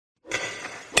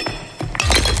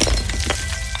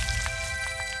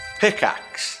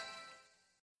Pickaxe.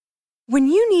 When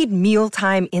you need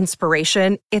mealtime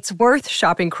inspiration, it's worth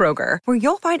shopping Kroger, where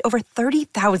you'll find over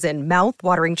 30,000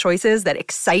 mouth-watering choices that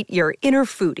excite your inner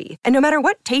foodie. And no matter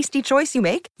what tasty choice you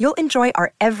make, you'll enjoy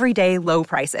our everyday low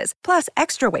prices, plus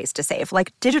extra ways to save,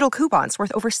 like digital coupons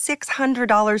worth over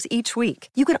 $600 each week.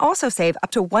 You can also save up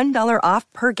to $1 off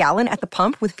per gallon at the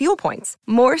pump with fuel points.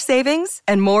 More savings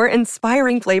and more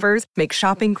inspiring flavors make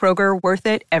shopping Kroger worth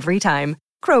it every time.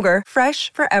 Kroger,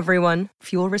 fresh for everyone.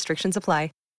 Fuel restrictions apply.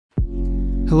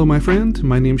 Hello my friend,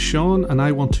 my name's Sean and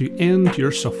I want to end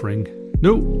your suffering.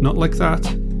 No, not like that.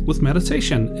 With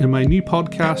meditation in my new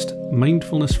podcast,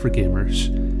 Mindfulness for Gamers.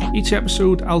 Each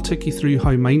episode I'll take you through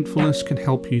how mindfulness can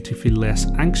help you to feel less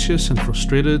anxious and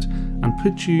frustrated and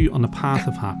put you on a path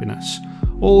of happiness,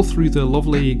 all through the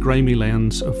lovely grimy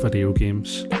lens of video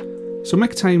games. So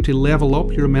make time to level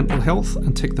up your mental health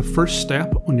and take the first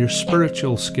step on your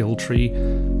spiritual skill tree.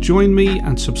 Join me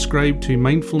and subscribe to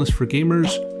Mindfulness for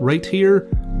Gamers right here,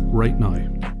 right now.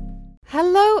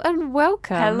 Hello and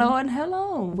welcome. Hello and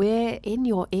hello. We're in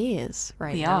your ears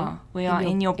right now. We are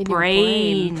in your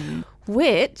brain.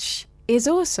 Which is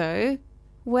also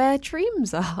where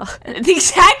dreams are.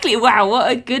 Exactly. Wow,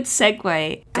 what a good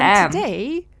segue. Damn. And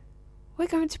today, we're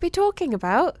going to be talking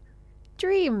about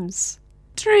dreams.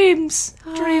 Dreams.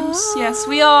 Yes,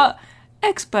 we are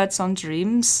experts on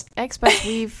dreams. Experts.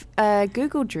 We've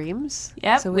Googled dreams.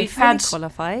 Yep, so we've fully had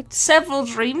qualified. Several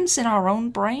dreams in our own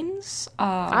brains.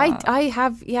 I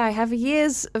have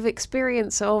years of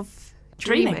experience of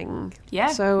dreaming. Yeah,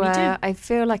 so me too. I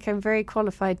feel like I'm very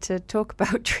qualified to talk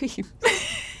about dreams.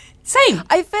 Same.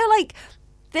 I feel like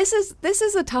this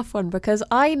is a tough one because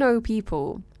I know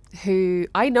people,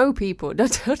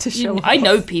 not to show off. I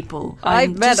know people.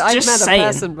 I've met a saying.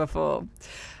 person before,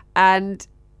 and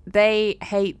they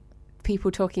hate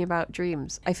people talking about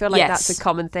dreams. I feel like that's a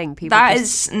common thing. People. That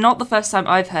is not the first time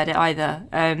I've heard it either.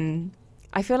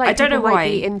 I feel like I don't people know might why.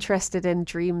 be interested in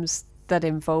dreams that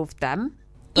involve them.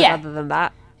 But other than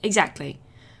that, exactly.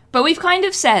 But we've kind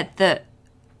of said that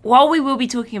while we will be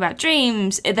talking about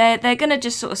dreams, they're going to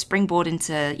just sort of springboard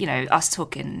into, us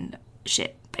talking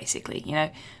shit, basically,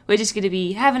 We're just going to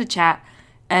be having a chat,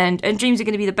 and dreams are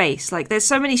going to be the base. Like, there's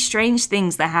so many strange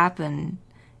things that happen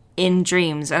in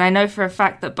dreams, and I know for a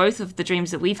fact that both of the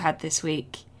dreams that we've had this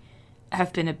week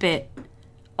have been a bit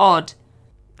odd.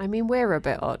 I mean, we're a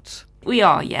bit odd. We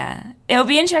are, yeah. It'll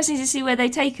be interesting to see where they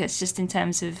take us, just in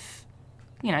terms of,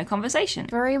 conversation.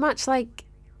 Very much like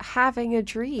having a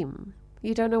dream.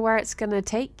 You don't know where it's going to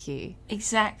take you.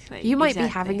 Exactly. You might be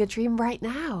having a dream right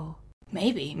now.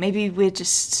 Maybe we're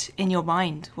just in your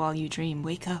mind while you dream.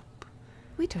 Wake up.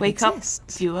 We don't Wake exist.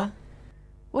 up, viewer.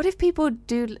 What if people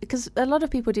do? Because a lot of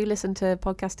people do listen to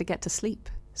podcasts to get to sleep.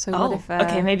 So what if?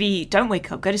 Okay, maybe don't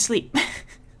wake up. Go to sleep.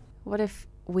 What if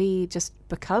we just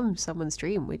become someone's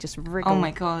dream? We just wriggle. Oh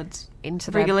my god!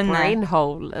 Into wriggle their in brain there.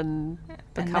 hole and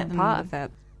become part of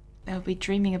it. They'll be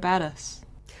dreaming about us.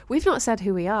 We've not said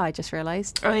who we are. I just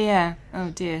realised. Oh yeah.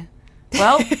 Oh dear.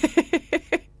 Well.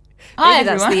 Hi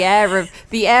everyone. That's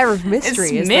the air of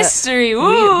mystery. It's mystery.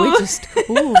 We just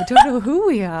we don't know who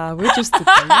we are. We're just the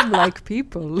dream-like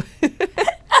people.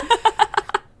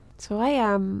 So I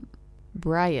am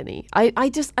Briony. I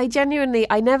genuinely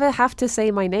never have to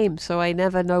say my name, so I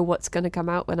never know what's going to come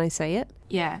out when I say it.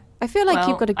 Yeah. I feel like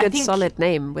you've got a good solid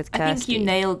name with Kirsty. I think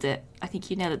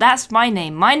you nailed it. That's my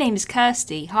name. My name is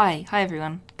Kirsty. Hi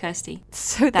everyone. Kirsty.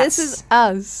 So this is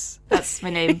us. That's my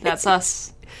name. That's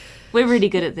us. We're really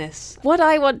good at this. What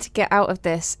I want to get out of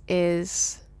this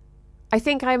is, I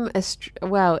think I'm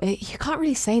you can't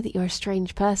really say that you're a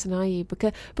strange person, are you?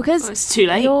 Because it's too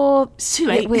late. It's too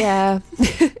late. Yeah.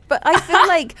 But I feel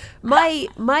like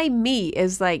my me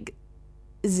is like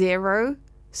 0.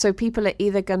 So people are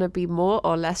either gonna be more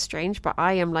or less strange. But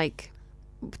I am like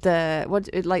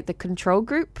the control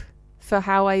group for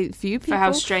how I view people. For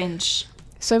how strange.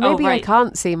 So maybe right. I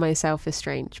can't see myself as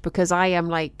strange because I am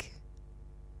like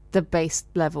the base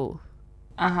level.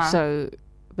 So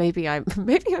maybe I'm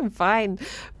fine,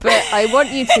 but I want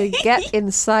you to get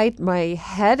inside my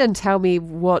head and tell me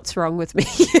what's wrong with me.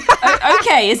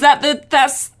 Okay, is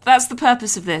that's the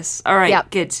purpose of this? All right,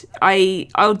 Yep. Good.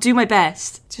 I'll do my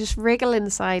best. Just wriggle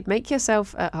inside, make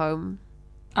yourself at home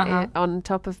on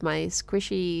top of my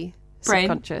squishy brain.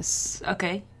 Subconscious.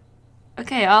 Okay,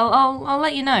 I'll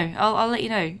let you know. I'll let you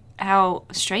know how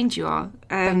strange you are.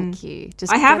 Thank you.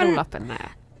 Just I get haven't- all up in there.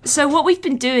 So what we've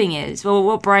been doing is,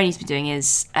 what Briony's been doing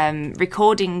is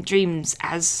recording dreams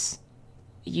as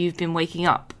you've been waking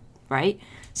up, right?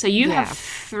 So you have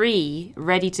 3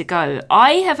 ready to go.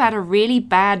 I have had a really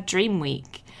bad dream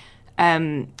week.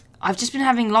 I've just been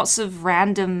having lots of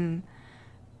random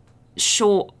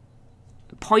short,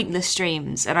 pointless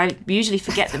dreams, and I usually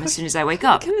forget them as soon as I wake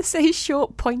up. I'm going to say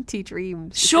short, pointy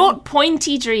dreams. Short,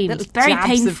 pointy dreams. Very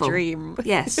painful. Of dream.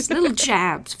 Yes, little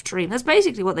jabs of dream. That's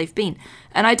basically what they've been.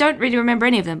 And I don't really remember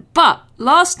any of them. But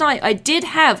last night I did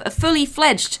have a fully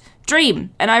fledged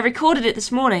dream, and I recorded it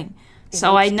this morning.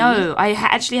 So I know I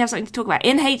actually have something to talk about.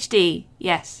 In HD,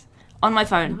 yes. On my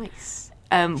phone. Nice.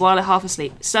 While I'm half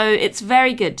asleep. So it's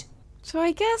very good. So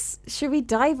I guess, should we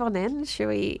dive on in? Should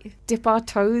we dip our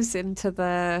toes into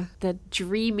the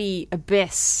dreamy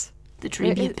abyss? The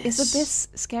dreamy abyss. Is abyss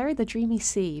scary? The dreamy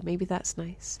sea. Maybe that's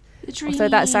nice. The dreamy... So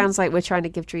that sounds like we're trying to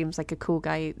give dreams like a cool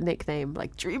guy nickname,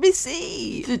 like Dreamy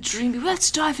Sea. The dreamy...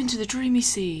 Let's dive into the dreamy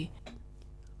sea.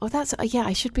 Oh, that's... yeah,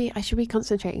 I should be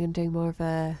concentrating on doing more of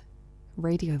a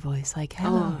radio voice. Like,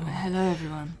 hello. Oh, hello,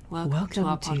 everyone. Welcome to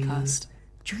our podcast.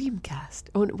 Dreamcast.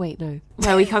 Oh, no, wait, no.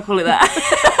 No, we can't call it that.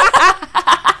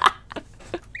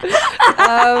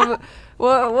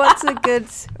 Well, what's a good...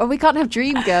 Oh, we can't have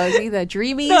Dream Girls either.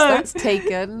 Dreamies, No. that's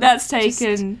taken. That's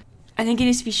taken. I think it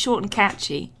needs to be short and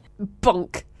catchy.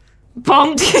 Bonk.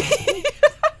 Bonk.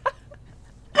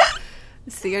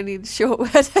 It's the only short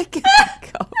word I can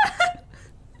think of.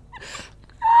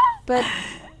 But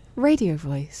radio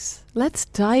voice. Let's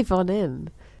dive on in.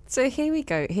 So here we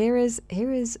go. Here is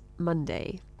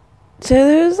Monday. So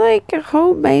there was like a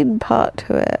whole main part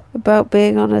to it about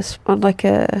being on like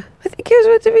a, I think it was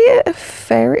meant to be a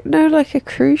ferry, no, like a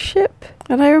cruise ship.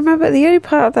 And I remember the only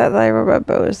part of that I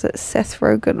remember was that Seth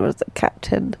Rogen was the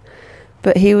captain,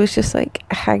 but he was just like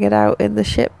hanging out in the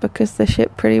ship because the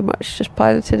ship pretty much just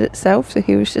piloted itself, so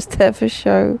he was just there for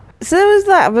show. So there was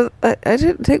that, but I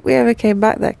didn't think we ever came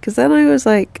back there, because then I was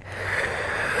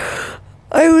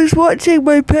watching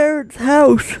my parents'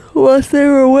 house whilst they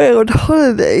were away on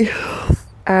holiday,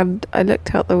 and I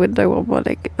looked out the window one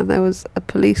morning and there was a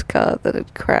police car that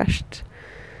had crashed.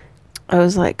 I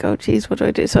was like, oh geez, what do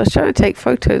I do? So I was trying to take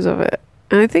photos of it,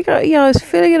 and I think I was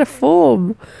filling in a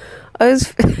form. I was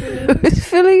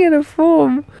filling in a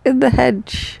form in the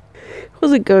hedge. It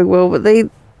wasn't going well, but they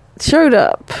showed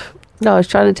up. No, I was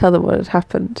trying to tell them what had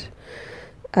happened,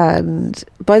 and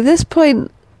by this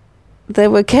point there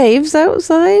were caves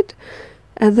outside,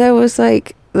 and there was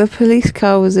like, the police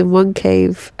car was in one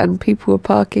cave and people were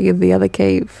parking in the other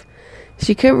cave. So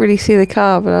you couldn't really see the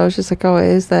car, but I was just like, oh, it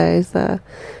is there.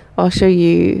 I'll show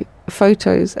you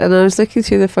photos. And I was looking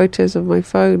through the photos on my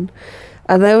phone,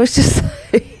 and there was just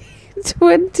like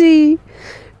 20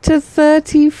 to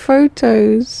 30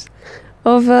 photos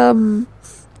of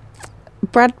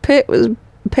Brad Pitt was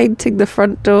painting the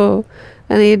front door,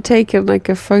 and he had taken like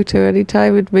a photo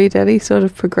anytime he'd made any sort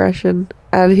of progression,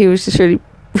 and he was just really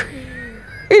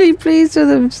really pleased with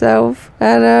himself.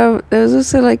 And there was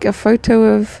also like a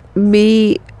photo of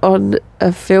me on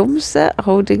a film set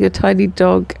holding a tiny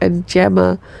dog, and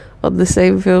Gemma on the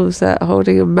same film set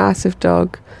holding a massive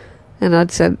dog, and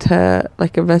I'd sent her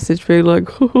like a message being like,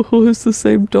 oh, it's the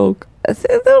same dog. I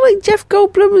think like Jeff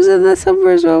Goldblum was in there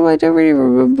somewhere as well. I don't really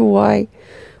remember why,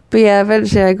 but yeah,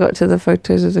 eventually I got to the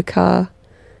photos of the car,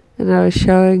 and I was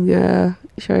showing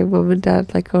Mum and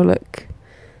Dad, like, oh look,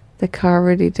 the car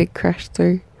really did crash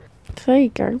through. So there you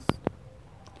go.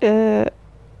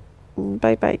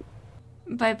 Bye bye.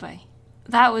 Bye bye.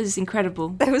 That was incredible.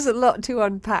 There was a lot to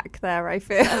unpack there, I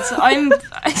feel. So I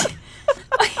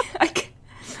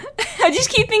just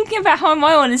keep thinking about how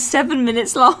my one is 7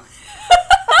 minutes long.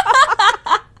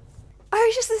 I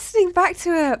was just listening back to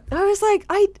it. I was like,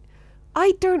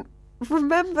 I don't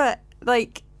remember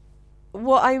like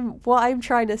what I'm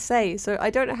trying to say, so I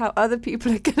don't know how other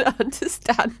people are gonna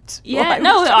understand. Yeah,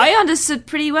 no, I understood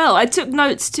pretty well. I took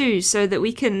notes too, so that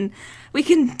we can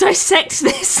dissect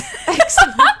this.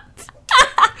 Excellent.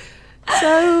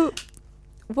 So,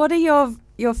 what are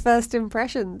your first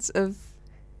impressions of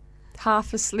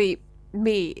half asleep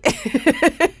me?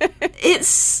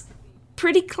 It's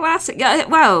pretty classic.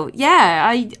 Well,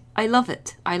 yeah, I love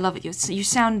it. I love it. You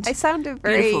sound. I sounded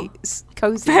very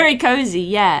cozy. Very cozy,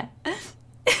 yeah.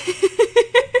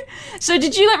 So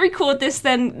did you record this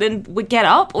then we get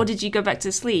up, or did you go back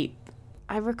to sleep?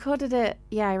 I recorded it.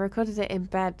 Yeah, I recorded it in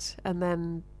bed and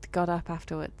then got up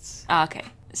afterwards. Okay.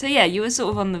 So yeah, you were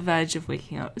sort of on the verge of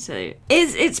waking up. So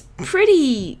it's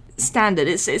pretty standard.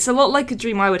 It's a lot like a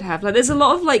dream I would have. Like, there's a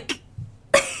lot of like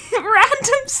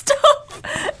random stuff,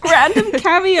 random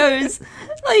cameos.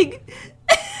 Like,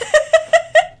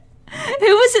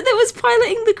 who was it that was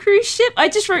piloting the cruise ship? I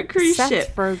just wrote cruise ship.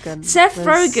 Seth Rogen. Seth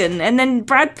Rogen, and then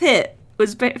Brad Pitt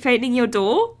was painting your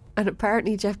door. And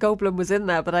apparently Jeff Goldblum was in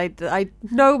there, but I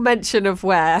no mention of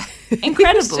where. Incredible.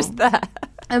 He was just there.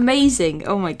 Amazing.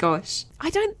 Oh my gosh. I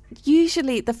don't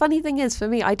usually, the funny thing is for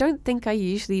me, I don't think I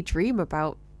usually dream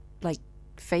about like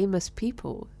famous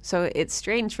people. So it's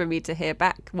strange for me to hear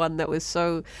back one that was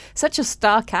such a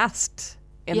star cast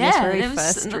in this very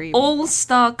first dream.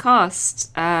 All-star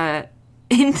cast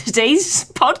in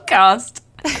today's podcast.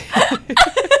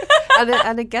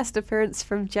 and a guest appearance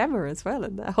from Gemma as well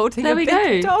in there, holding a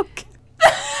big dog.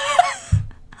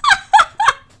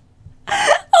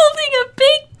 Holding a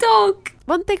big dog.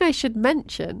 One thing I should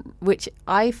mention, which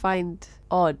I find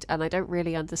odd and I don't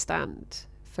really understand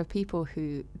for people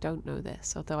who don't know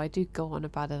this, although I do go on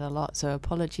about it a lot, so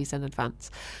apologies in advance,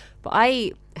 but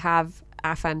I have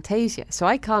aphantasia, so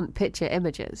I can't picture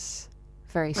images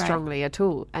very strongly at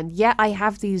all, and yet I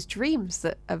have these dreams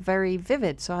that are very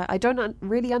vivid, so I don't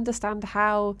really understand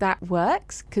how that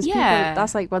works, because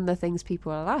that's like one of the things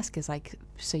people will ask is like,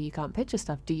 so you can't picture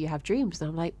stuff, do you have dreams? And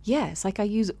I'm like, yeah, it's like I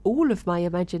use all of my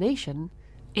imagination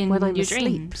when I'm your asleep.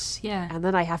 Dreams. Yeah. And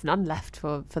then I have none left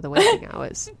for the waking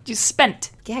hours. Just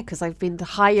spent. Yeah, because I've been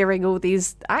hiring all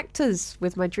these actors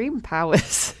with my dream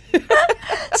powers.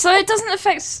 So it doesn't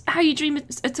affect how you dream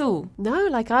at all? No,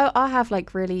 like I'll have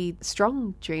like really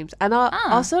strong dreams, and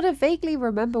I'll sort of vaguely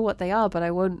remember what they are, but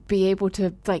I won't be able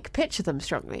to like picture them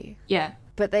strongly. Yeah.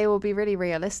 But they will be really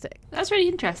realistic. That's really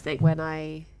interesting. When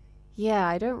I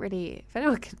don't really, if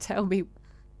anyone can tell me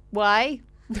why.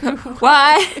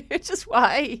 Why? Just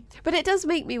why? But it does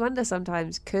make me wonder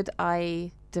sometimes, could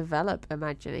I develop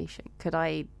imagination?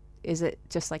 Is it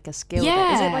just like a skill?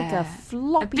 Yeah. Is it like a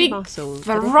floppy muscle?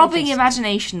 Throbbing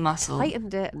imagination muscle.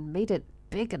 Tightened it and made it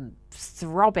big and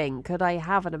throbbing. Could I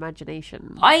have an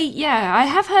imagination? I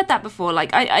have heard that before.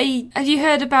 Like, I have you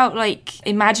heard about like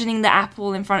imagining the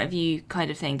apple in front of you kind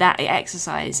of thing? That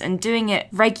exercise and doing it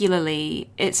regularly,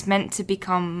 it's meant to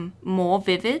become more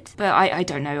vivid. But I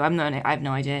don't know. I have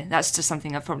no idea. That's just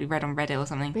something I've probably read on Reddit or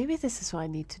something. Maybe this is what I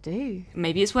need to do.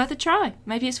 Maybe it's worth a try.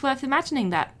 Maybe it's worth imagining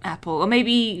that apple, or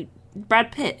maybe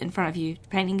Brad Pitt in front of you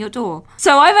painting your door.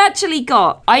 So I've actually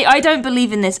got, I don't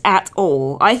believe in this at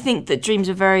all. I think that dreams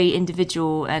are very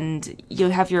individual and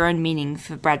you'll have your own meaning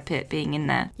for Brad Pitt being in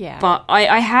there. Yeah. But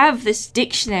I have this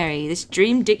dictionary, this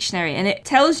dream dictionary, and it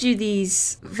tells you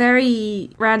these very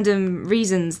random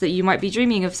reasons that you might be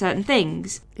dreaming of certain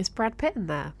things. Is Brad Pitt in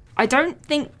there? I don't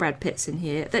think Brad Pitt's in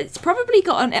here. It's probably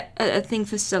got a thing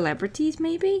for celebrities,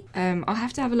 maybe. I'll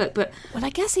have to have a look. But well, I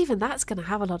guess even that's going to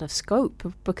have a lot of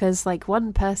scope because, like,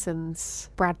 one person's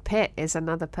Brad Pitt is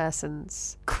another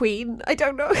person's Queen. I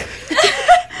don't know.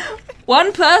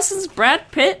 One person's Brad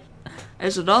Pitt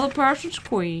is another person's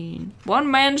Queen.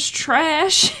 One man's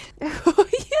trash.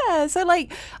 Yeah, so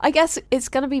like I guess it's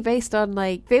going to be based on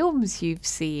like films you've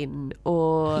seen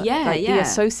or the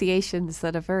associations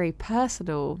that are very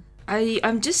personal.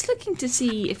 I'm just looking to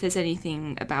see if there's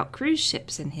anything about cruise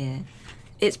ships in here.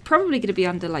 It's probably going to be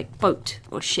under like boat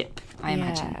or ship, I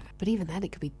imagine. But even then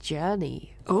it could be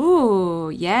journey. Oh,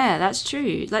 yeah, that's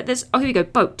true. Like here we go,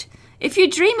 boat. If you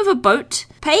dream of a boat,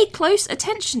 pay close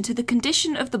attention to the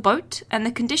condition of the boat and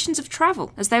the conditions of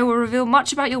travel, as they will reveal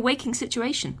much about your waking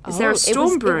situation. Is there a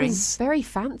storm brewing? It was very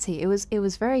fancy. It was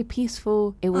very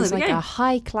peaceful. It was like a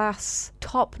high-class,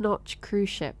 top-notch cruise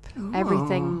ship. Ooh.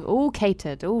 Everything all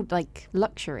catered, all like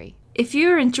luxury. If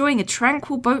you're enjoying a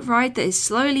tranquil boat ride that is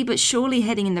slowly but surely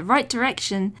heading in the right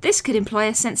direction, this could imply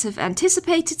a sense of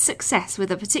anticipated success with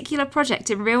a particular project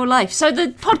in real life. So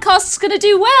the podcast's going to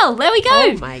do well. There we go.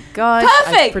 Oh my gosh.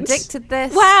 Perfect. I predicted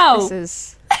this. Wow. This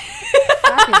is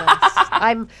fabulous.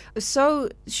 I'm so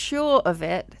sure of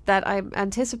it that I'm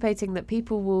anticipating that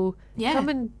people will come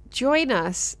and join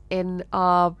us in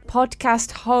our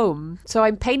podcast home. So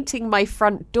I'm painting my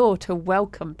front door to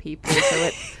welcome people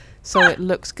so it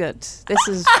looks good. This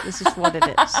is what it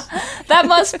is. That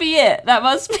must be it. That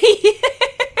must be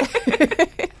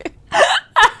it.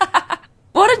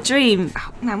 What a dream.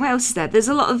 Oh, man, what else is there?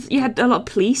 You had a lot of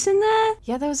police in there?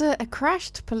 Yeah, there was a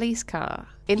crashed police car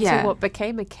into what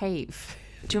became a cave.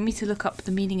 Do you want me to look up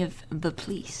the meaning of the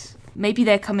police? Maybe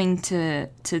they're coming to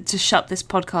shut this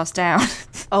podcast down.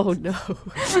 Oh no.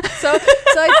 So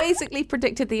I basically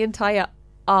predicted the entire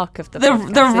arc of the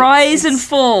rise and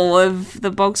fall of the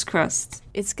bog's crust.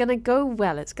 It's gonna go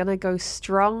well. It's gonna go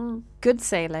strong, good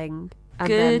sailing, and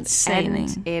good then sailing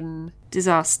end in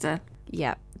disaster.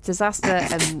 Yeah, disaster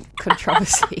and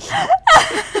controversy.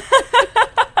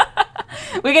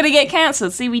 We're gonna get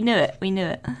cancelled. See, we knew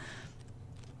it.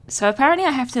 So apparently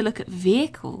I have to look at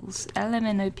vehicles.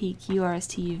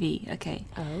 LMNOPQRSTUV. Okay.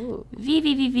 Oh. V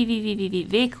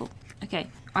vehicle. Okay.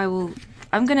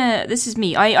 This is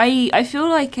me. I feel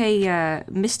like a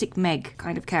Mystic Meg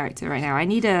kind of character right now. I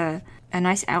need a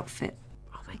nice outfit.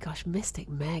 Oh my gosh, Mystic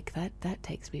Meg, that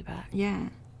takes me back. Yeah.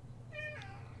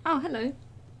 Oh, hello.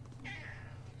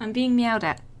 I'm being meowed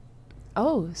at.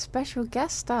 Oh, special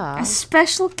guest star. A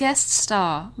special guest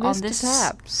star on Mr. this.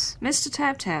 Tabs.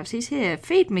 Mr. Tabs, he's here.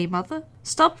 Feed me, mother.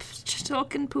 Stop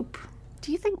talking poop.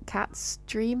 Do you think cats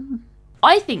dream?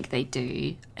 I think they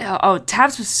do. Oh,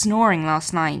 Tabs was snoring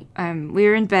last night. We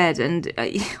were in bed and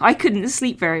I couldn't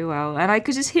sleep very well, and I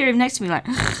could just hear him next to me like,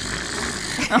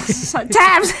 I was just like,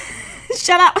 Tabs,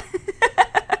 shut up.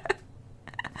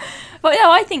 But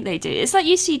no, I think they do. It's like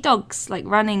you see dogs like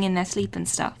running in their sleep and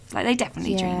stuff. Like they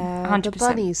definitely dream. 100%. The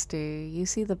bunnies do. You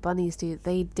see the bunnies do.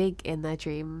 They dig in their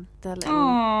dream. Their little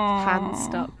hands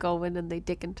start going and they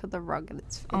dig into the rug, and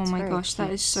it's oh my gosh, cute.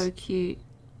 that is so cute.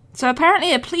 So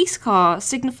apparently a police car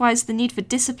signifies the need for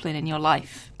discipline in your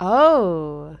life.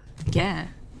 Oh. Yeah.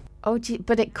 Oh, gee,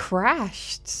 but it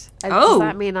crashed. Oh. Does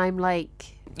that mean I'm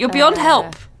like... You're beyond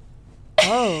help.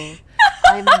 Oh.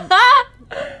 I'm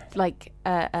like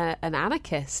an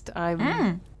anarchist.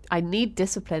 I need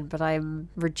discipline, but I'm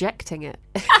rejecting it.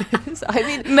 So, I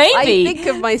mean, maybe. I think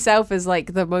of myself as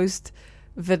like the most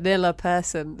vanilla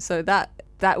person, so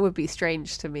that would be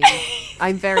strange to me.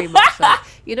 I'm very much like,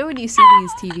 you know, when you see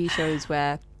these TV shows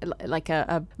where like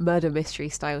a murder mystery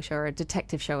style show or a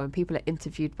detective show, and people are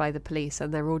interviewed by the police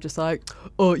and they're all just like,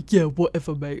 oh yeah,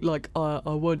 whatever mate, like I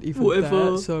won't even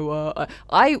whatever. that. So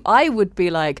I would be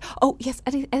like, oh yes,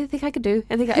 anything I can do,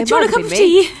 anything. Do you want a cup of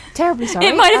tea? Terribly sorry.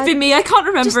 It might have been me. I can't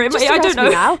remember. Just I don't arrest me know.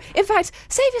 now. In fact,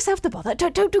 save yourself the bother.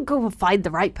 Don't go and find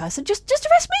the right person. Just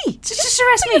arrest me. Just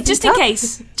arrest me, just in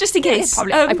case. Just in case.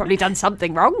 I've probably done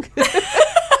something wrong.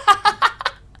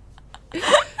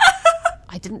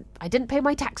 I didn't pay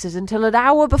my taxes until an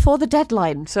hour before the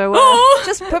deadline, so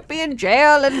just put me in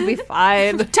jail and be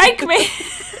fine. Take me.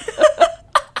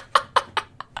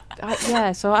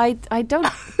 So I don't.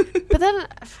 But then,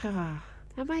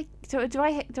 am I? Do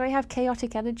I have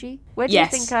chaotic energy? Where do you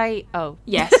think I? Oh,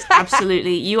 yes,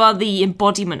 absolutely. You are the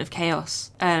embodiment of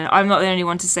chaos. I'm not the only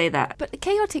one to say that. but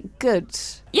chaotic good.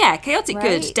 Yeah, chaotic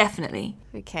good, Right. definitely.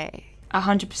 Okay.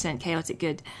 100% chaotic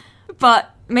good.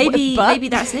 But maybe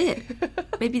that's it.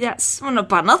 Maybe that's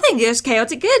but nothing. It's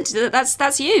chaotic good.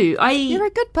 That's you. You're a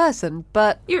good person,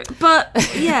 but but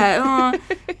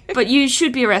you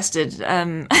should be arrested.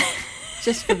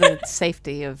 just for the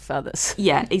safety of others.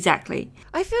 Yeah, exactly.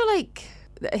 I feel like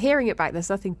hearing it back, there's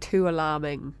nothing too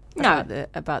alarming about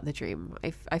the dream.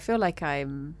 I feel like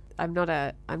I'm not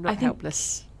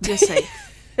helpless. You're safe.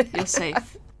 You're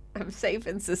safe. I'm safe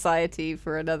in society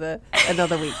for another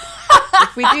week.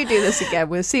 If we do this again,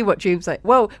 we'll see what dreams like.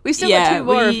 Well, we've still got 2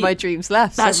 more of my dreams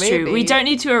left. That's so maybe. true. We don't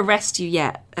need to arrest you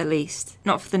yet, at least.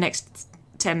 Not for the next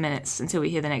 10 minutes until we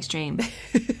hear the next dream.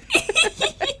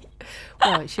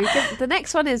 Well, should we give, the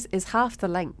next one is half the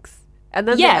length. And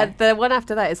then the one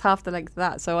after that is half the length of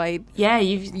that. So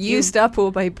you've used up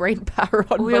all my brain power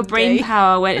on all your brain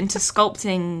power went into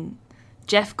sculpting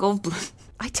Jeff Goldblum.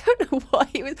 I don't know why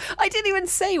he was. I didn't even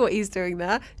say what he's doing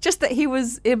there. Just that he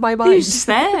was in my mind. He was just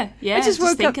there. Yeah, I just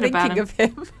woke up thinking of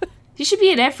him. He should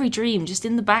be in every dream, just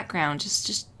in the background,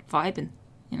 just vibing.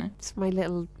 You know, it's my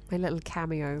little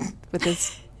cameo with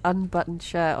his unbuttoned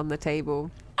shirt on the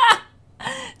table,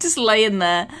 just laying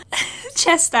there,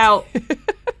 chest out.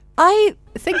 I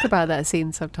think about that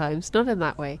scene sometimes, not in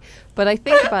that way, but I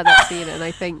think about that scene and I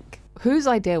think, whose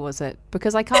idea was it?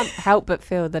 Because I can't help but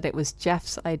feel that it was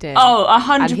Jeff's idea. Oh,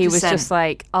 100%. And he was just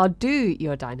like, I'll do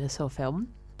your dinosaur film,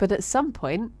 but at some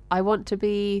point, I want to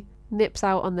be nips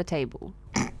out on the table.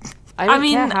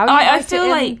 I feel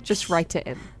like just write it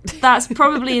in. That's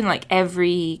probably in like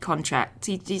every contract.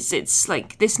 It's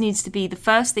like, this needs to be the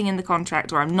first thing in the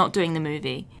contract, or I'm not doing the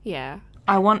movie. Yeah.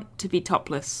 I want to be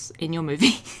topless in your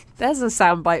movie. There's a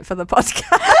soundbite for the podcast.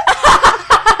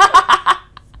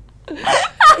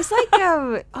 It's like,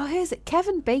 who's it?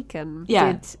 Kevin Bacon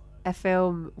did a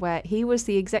film where he was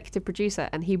the executive producer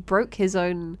and he broke his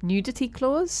own nudity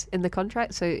clause in the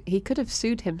contract, so he could have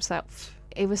sued himself.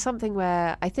 It was something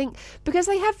where I think, because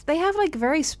they have like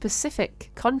very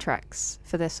specific contracts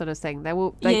for this sort of thing. They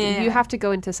will you have to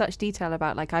go into such detail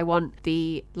about like, I want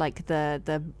the butt like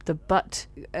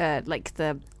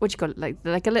the, what do you call it,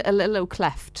 like a little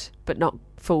cleft but not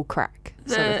full crack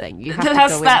sort of thing. You have to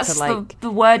go into like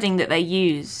the wording that they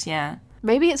use. Yeah,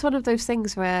 maybe it's one of those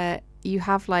things where you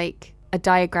have like a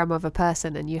diagram of a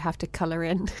person and you have to colour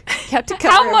in. You have to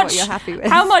colour in what you're happy with.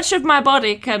 How much of my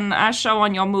body can I show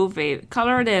on your movie?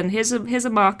 Colour it in. Here's a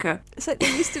marker. So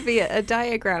there used to be a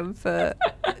diagram for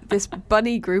this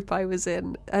bunny group I was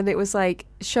in, and it was like,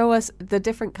 show us the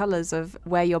different colours of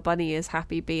where your bunny is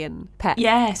happy being pet.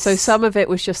 Yes. So some of it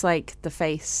was just like the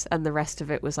face, and the rest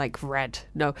of it was like red.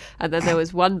 No. And then there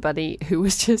was one bunny who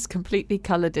was just completely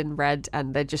coloured in red,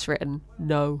 and they'd just written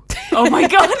no. Oh my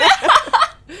God.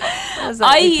 I was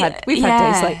like, we've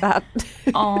had days like that.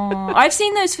 Oh, I've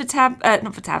seen those for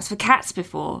for cats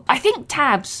before. I think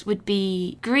Tabs would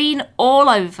be green all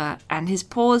over, and his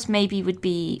paws maybe would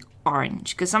be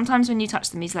orange. Because sometimes when you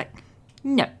touch them, he's like,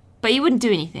 no. But he wouldn't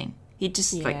do anything. He'd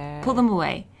just like pull them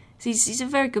away. So he's a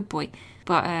very good boy.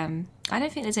 But I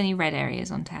don't think there's any red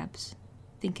areas on Tabs.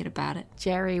 Thinking about it.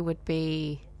 Jerry's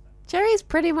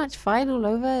pretty much fine all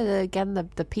over. Again,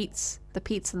 the Pete's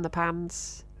and the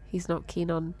pans. He's not keen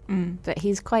on, but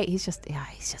he's just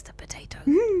a potato.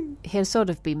 He'll sort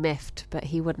of be miffed, but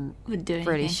he wouldn't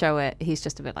really show it. He's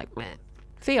just a bit like, meh.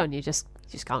 Fion, you just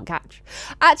can't catch.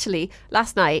 Actually,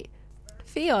 last night,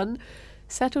 Fion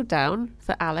settled down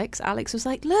for Alex. Alex was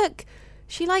like, look,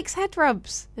 she likes head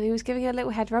rubs. And he was giving her a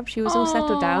little head rub. She was all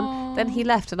settled down. Then he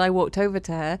left, and I walked over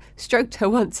to her, stroked her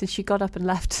once, and she got up and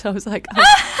left. So I was like,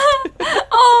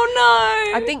 oh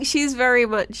no. I think she's very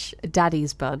much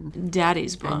daddy's bun.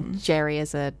 Daddy's bun. And Jerry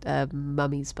is a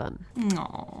mummy's bun.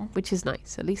 Aww. Which is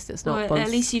nice. At least it's not Well, both. at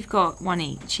least you've got one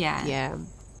each, yeah. Yeah.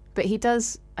 But he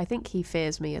does, I think he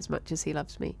fears me as much as he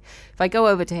loves me. If I go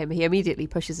over to him, he immediately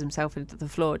pushes himself into the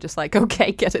floor, just like,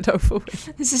 okay, get it over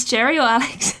with. This is Jerry or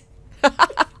Alex?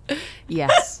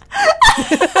 Yes.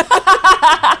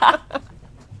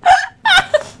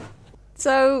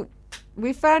 So,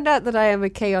 we found out that I am a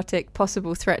chaotic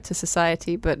possible threat to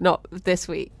society, but not this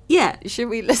week. Yeah. Should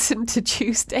we listen to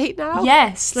Tuesday now?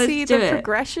 Yes, let's See do the it.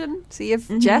 progression? See if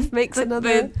Jeff makes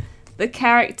another... The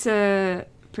character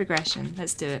progression.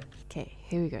 Let's do it. Okay,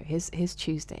 here we go. Here's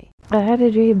Tuesday. I had a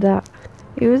dream that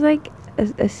it was like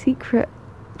a secret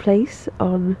place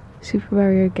on Super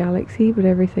Mario Galaxy, but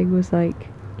everything was like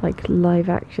live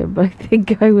action, but I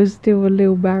think I was still a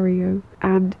little Mario.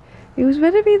 And it was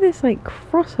meant to be this like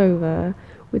crossover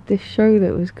with this show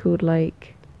that was called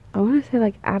like, I want to say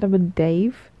like Adam and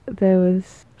Dave. There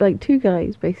was like two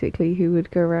guys basically who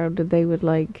would go around and they would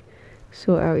like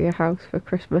sort out your house for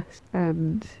Christmas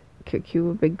and cook you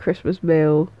a big Christmas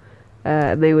meal.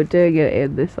 And they were doing it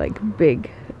in this like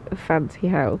big fancy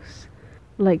house,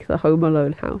 like the Home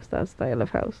Alone house, that style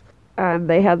of house. And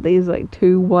they had these like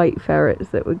two white ferrets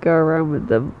that would go around with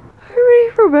them. I don't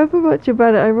really remember much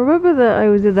about it. I remember that I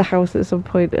was in the house at some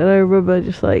point, and I remember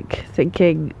just like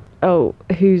thinking, oh,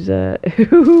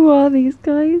 who are these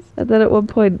guys? And then at one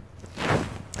point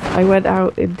I went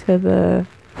out into the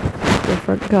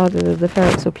front garden and the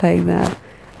ferrets were playing there,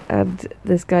 and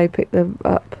this guy picked them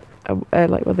up,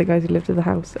 like one of the guys who lived in the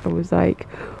house, and was like,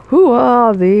 who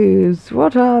are these?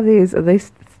 What are these? And they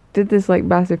did this like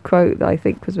massive quote that I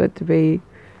think was meant to be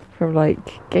from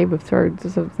like Game of Thrones or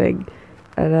something,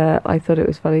 and I thought it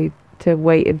was funny to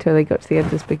wait until they got to the end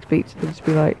of this big speech and just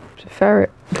be like, it's a ferret.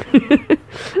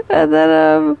 and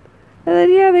then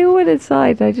yeah, they all went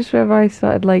inside. I just remember I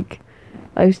started like,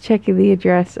 I was checking the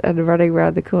address and running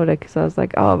around the corner because I was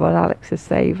like, oh, I'm on Alex's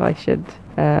save. I should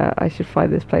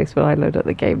find this place when I load up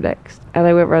the game next. And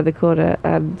I went around the corner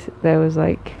and there was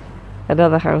like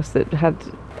another house that had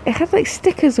like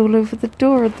stickers all over the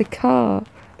door of the car,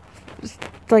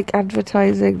 like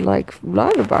advertising like,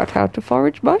 learn about how to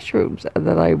forage mushrooms. And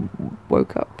then I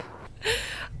woke up.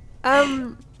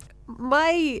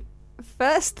 My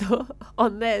first thought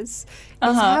on this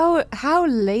is how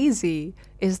lazy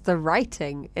is the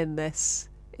writing in this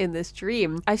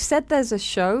dream. I've said there's a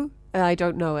show and I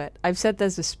don't know it. I've said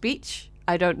there's a speech.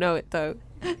 I don't know it though.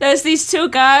 There's these two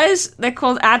guys. They're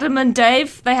called Adam and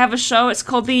Dave. They have a show. It's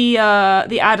called the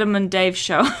Adam and Dave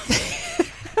Show.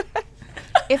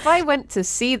 If I went to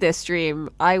see this dream,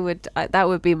 that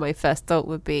would be my first thought.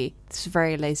 Would be, it's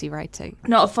very lazy writing.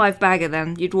 Not a 5-bagger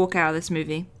then. You'd walk out of this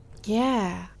movie.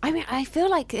 Yeah, I mean, I feel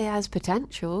like it has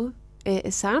potential.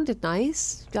 It sounded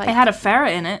nice. Like, It had a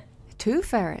ferret in it. 2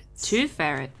 ferrets. 2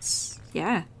 ferrets.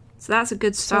 Yeah. So that's a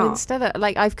good start. So instead of,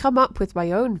 like, I've come up with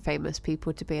my own famous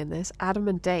people to be in this. Adam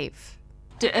and Dave.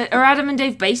 Are Adam and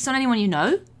Dave based on anyone you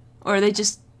know? Or are they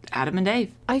just Adam and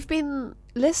Dave? I've been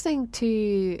listening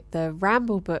to the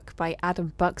Ramble book by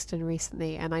Adam Buxton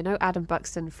recently, and I know Adam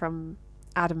Buxton from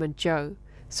Adam and Joe.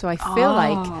 So I feel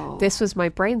like this was my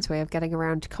brain's way of getting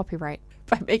around to copyright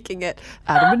by making it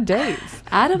Adam and Dave.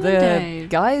 Adam and Dave. The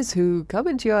guys who come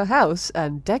into your house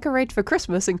and decorate for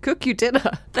Christmas and cook you dinner.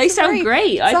 They sound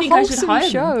great. I think I should hire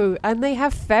them. Show. And they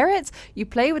have ferrets. You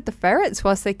play with the ferrets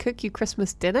whilst they cook you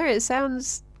Christmas dinner. It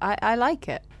sounds... I like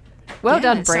it. Well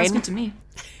done, Brain. Sounds good to me.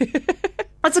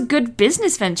 That's a good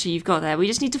business venture you've got there. We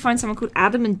just need to find someone called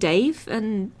Adam and Dave,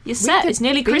 and you're set. It's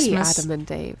nearly be Christmas. Adam and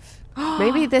Dave.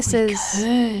 Maybe this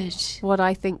is what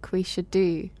I think we should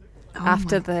do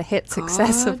after the hit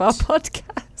success of our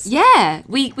podcast. Yeah,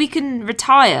 we can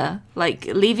retire, like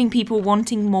leaving people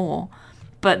wanting more,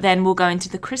 but then we'll go into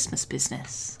the Christmas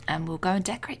business and we'll go and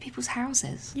decorate people's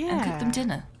houses and cook them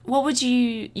dinner. What would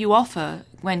you offer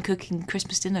when cooking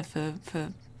Christmas dinner for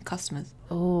customers?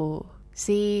 Oh,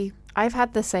 see, I've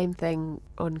had the same thing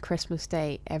on Christmas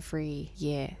Day every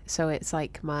year. So it's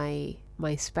like my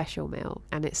special meal,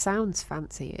 and it sounds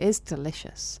fancy. It is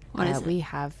delicious. What is it? We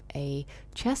have a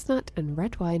chestnut and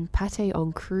red wine pâté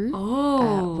en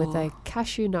croûte with a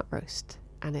cashew nut roast,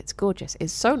 and it's gorgeous.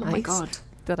 It's so nice. Oh my God.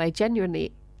 That I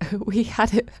genuinely, we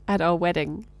had it at our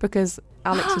wedding because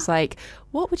Alex was like,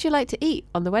 what would you like to eat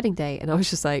on the wedding day? And I was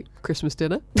just like, Christmas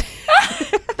dinner.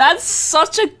 That's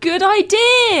such a good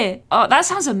idea. Oh, that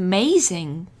sounds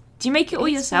amazing. Do you make it all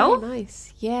yourself? Really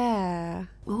nice. Yeah.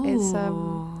 Ooh. It's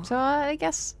so I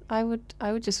guess I would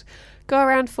just go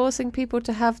around forcing people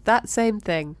to have that same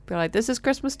thing. Be like, this is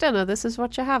Christmas dinner, this is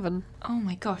what you're having. Oh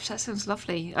my gosh, that sounds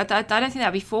lovely. I don't think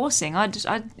that'd be forcing. I'd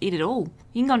eat it all.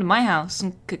 You can come to my house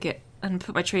and cook it and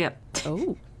put my tree up.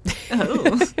 Oh.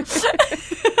 Oh.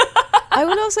 I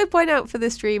will also point out for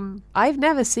this stream, I've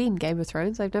never seen Game of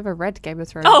Thrones. I've never read Game of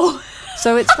Thrones. Oh.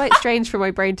 So it's quite strange for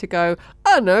my brain to go,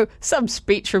 oh no, some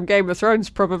speech from Game of Thrones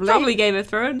probably. Probably Game of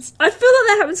Thrones. I feel like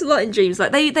that happens a lot in dreams.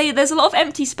 Like there's a lot of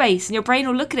empty space, and your brain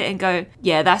will look at it and go,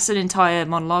 "Yeah, that's an entire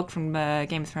monologue from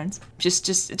Game of Thrones."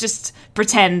 Just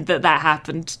pretend that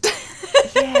happened.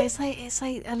 Yeah, it's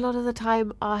like a lot of the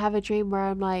time I'll have a dream where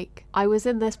I'm like, I was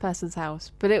in this person's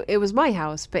house, but it was my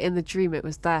house, but in the dream it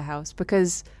was their house,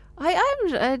 because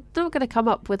I'm not going to come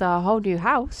up with a whole new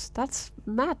house. That's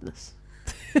madness.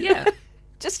 Yeah.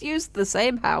 Just use the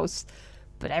same house,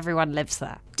 but everyone lives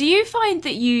there. Do you find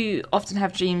that you often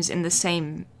have dreams in the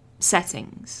same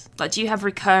settings? Like, do you have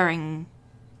recurring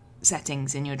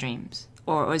settings in your dreams?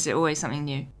 Or is it always something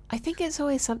new? I think it's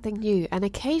always something new. And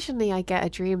occasionally I get a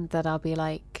dream that I'll be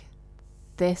like,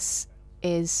 this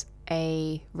is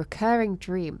a recurring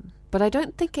dream. But I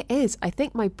don't think it is. I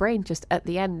think my brain just at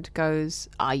the end goes,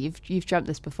 you've dreamt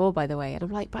this before, by the way. And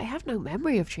I'm like, but I have no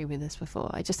memory of dreaming this before.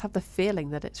 I just have the feeling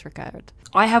that it's recurred.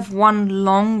 I have one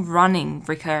long-running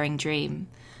recurring dream.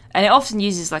 And it often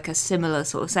uses like a similar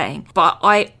sort of setting. But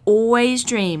I always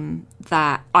dream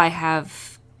that I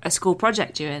have a school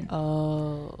project due in.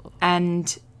 Oh.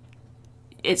 And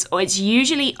it's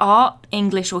usually art,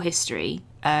 English or history,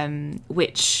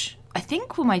 which I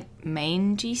think were my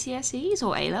main GCSEs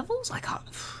or A-levels. I can't...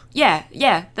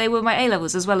 Yeah, they were my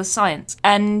A-levels as well as science.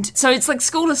 And so it's like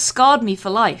school has scarred me for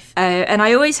life. And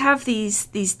I always have these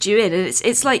due in. And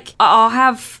it's like I'll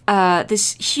have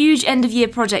this huge end-of-year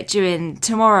project due in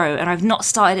tomorrow, and I've not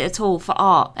started it at all for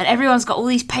art. And everyone's got all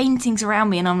these paintings around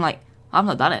me, and I'm like, I've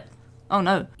not done it. Oh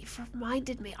no. You've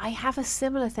reminded me, I have a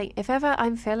similar thing. If ever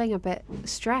I'm feeling a bit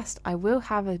stressed, I will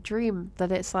have a dream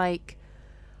that it's like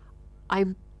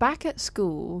I'm back at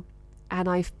school and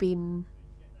I've been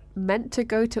meant to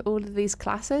go to all of these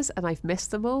classes and I've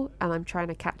missed them all and I'm trying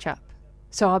to catch up.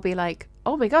 So I'll be like,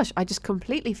 oh my gosh, I just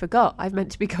completely forgot I've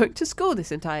meant to be going to school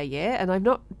this entire year and I've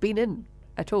not been in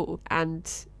at all. And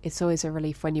it's always a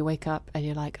relief when you wake up and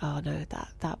you're like, oh no,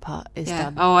 that part is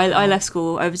done. Oh, I left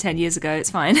school over 10 years ago. It's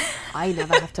fine. I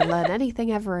never have to learn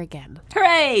anything ever again.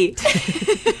 Hooray!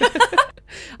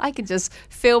 I can just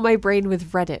fill my brain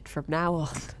with Reddit from now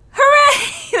on.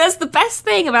 Hooray! That's the best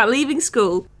thing about leaving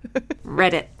school.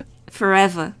 Reddit.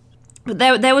 Forever. But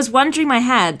there was one dream I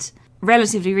had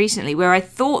relatively recently where I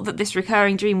thought that this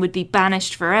recurring dream would be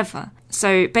banished forever.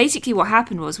 So basically what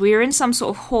happened was we were in some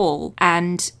sort of hall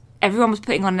and everyone was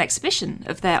putting on an exhibition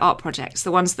of their art projects,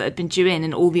 the ones that had been due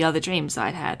in all the other dreams that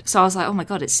I'd had. So I was like, oh my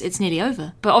God, it's nearly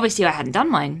over. But obviously I hadn't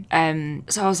done mine.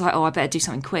 So I was like, oh, I better do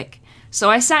something quick. So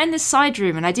I sat in this side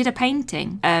room and I did a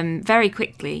painting very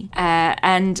quickly.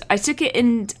 And I took it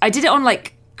and I did it on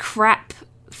like crap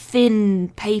thin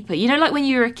paper. You know, like when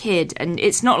you were a kid and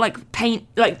it's not like paint,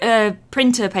 like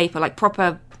printer paper, like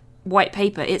proper white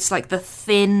paper. It's like the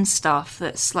thin stuff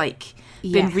that's like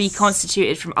been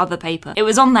reconstituted from other paper. It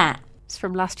was on that. It's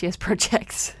from last year's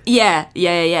projects. Yeah.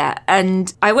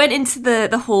 And I went into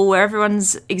the hall where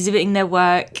everyone's exhibiting their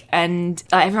work and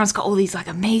everyone's got all these like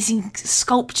amazing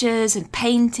sculptures and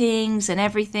paintings and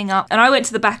everything up. And I went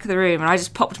to the back of the room and I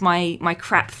just popped my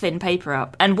crap thin paper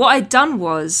up. And what I'd done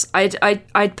was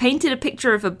I'd painted a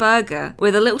picture of a burger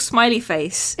with a little smiley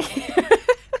face.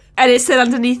 And it said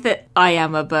underneath it, I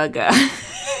am a burger.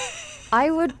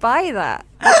 I would buy that.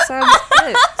 That sounds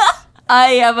good.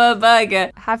 I am a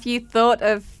burger. Have you thought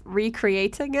of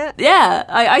recreating it? Yeah,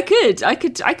 I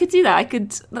could do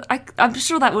that. I'm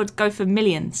sure that would go for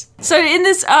millions. So in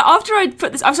this, after I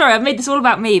put this, I'm sorry, I've made this all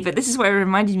about me, but this is what it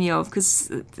reminded me of,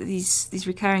 because these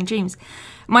recurring dreams.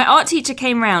 My art teacher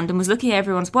came round and was looking at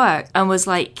everyone's work and was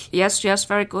like, yes,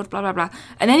 very good, blah, blah, blah.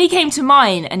 And then he came to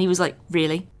mine and he was like,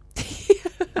 really?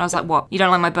 And I was like, what? You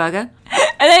don't like my burger?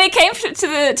 And then it came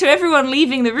to everyone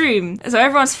leaving the room. So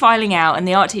everyone's filing out and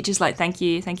the art teacher's like, thank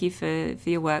you for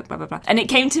your work, blah, blah, blah. And it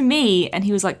came to me and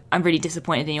he was like, I'm really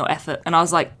disappointed in your effort. And I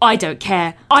was like, I don't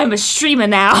care. I'm a streamer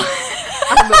now.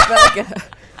 I'm a burger.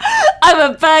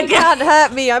 I'm a burger. You can't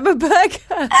hurt me. I'm a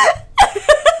burger.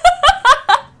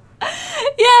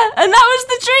 Yeah, and that was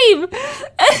the dream.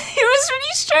 It was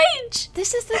really strange.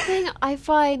 This is the thing I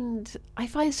find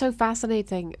so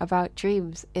fascinating about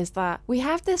dreams, is that we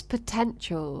have this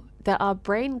potential that our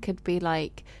brain could be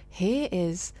like, here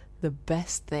is the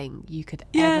best thing you could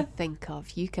ever think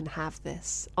of. You can have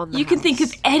this on the You can think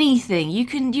of anything. You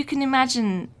can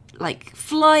imagine like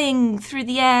flying through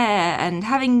the air and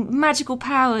having magical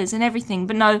powers and everything.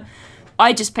 But no,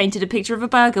 I just painted a picture of a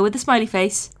burger with a smiley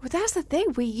face. Well, that's the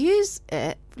thing. We use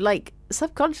it, like,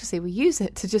 subconsciously, we use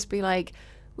it to just be like,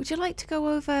 would you like to go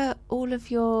over all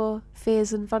of your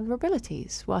fears and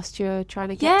vulnerabilities whilst you're trying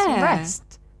to get some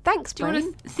rest? Thanks, Do you brain.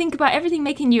 want to think about everything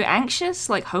making you anxious,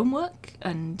 like homework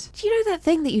and... Do you know that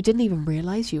thing that you didn't even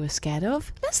realise you were scared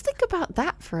of? Let's think about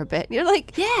that for a bit. You're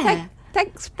like, yeah.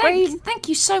 Thanks, brain. Thank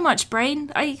you so much,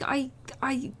 brain. I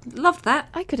loved that.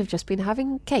 I could have just been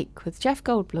having cake with Jeff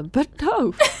Goldblum, but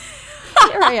no.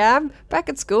 Here I am, back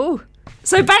at school.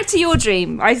 So back to your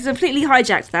dream. I completely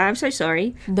hijacked that. I'm so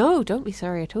sorry. No, don't be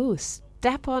sorry at all.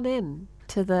 Step on in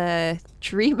to the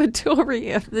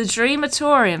dreamatorium. The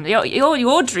dreamatorium.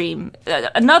 Your dream.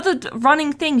 Another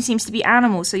running thing seems to be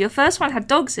animals. So your first one had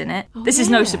dogs in it. This is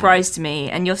no surprise to me.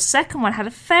 And your second one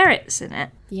had ferrets in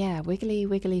it. Yeah, wiggly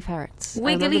ferrets.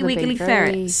 Wiggly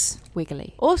ferrets.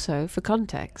 Wiggly. Also, for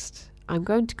context, I'm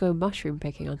going to go mushroom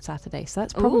picking on Saturday. So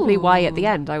that's probably why at the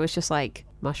end I was just like,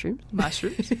 mushrooms?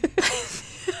 Mushrooms?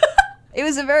 It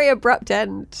was a very abrupt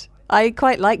end. I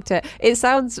quite liked it. It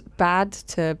sounds bad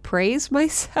to praise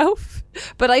myself,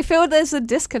 but I feel there's a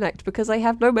disconnect because I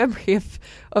have no memory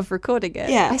of recording it.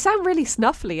 Yeah. I sound really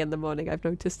snuffly in the morning, I've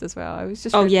noticed as well. I was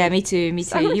just... Oh, yeah, me too.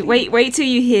 Wait till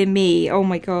you hear me. Oh,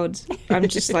 my God. I'm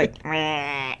just like...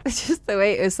 It's just the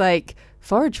way it was like,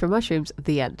 forage for mushrooms,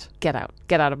 the end. Get out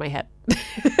of my head.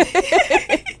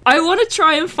 I want to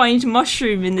try and find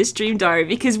mushroom in this dream diary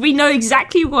because we know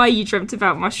exactly why you dreamt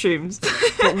about mushrooms.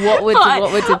 But what would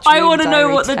the dream I want to know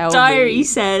what the tell diary me?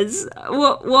 says.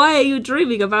 Why are you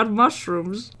dreaming about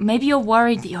mushrooms? Maybe you're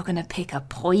worried that you're going to pick a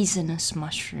poisonous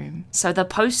mushroom. So the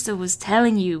poster was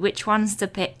telling you which ones to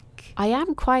pick. I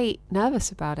am quite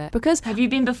nervous about it because... Have you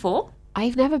been before?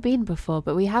 I've never been before,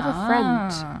 but we have a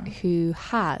friend who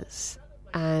has,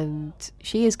 and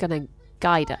she is going to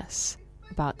guide us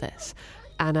about this.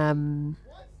 And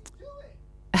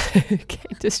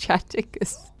getting distracted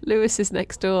because Lewis is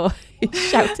next door. He's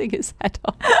shouting his head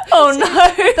off. Oh no!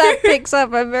 That picks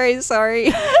up. I'm very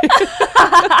sorry.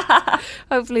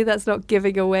 Hopefully that's not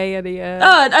giving away any...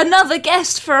 another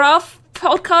guest for our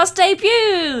podcast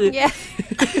debut! Yeah.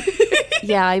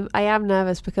 Yeah, I am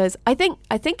nervous because I think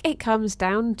it comes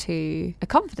down to a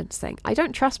confidence thing. I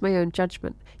don't trust my own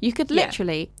judgment. You could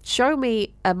literally show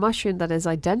me a mushroom that is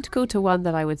identical to one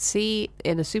that I would see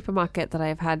in a supermarket that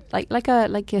I've had,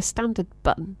 like your standard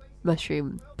button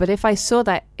mushroom. But if I saw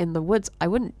that in the woods, I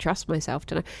wouldn't trust myself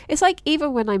to know. It's like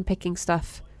even when I'm picking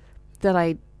stuff that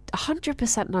I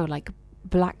 100% know, like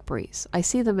blackberries. I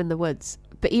see them in the woods.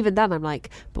 But even then I'm like,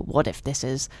 but what if this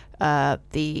is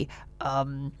the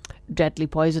deadly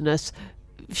poisonous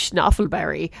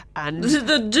schnaffelberry and the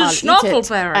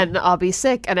schnaffelberry, and I'll be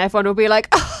sick, and everyone will be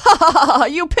like,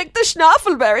 you picked the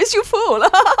schnaffelberries, you fool.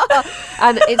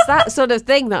 And it's that sort of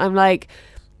thing that I'm like,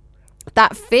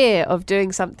 that fear of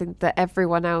doing something that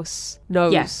everyone else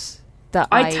knows. Yes. That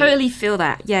I totally feel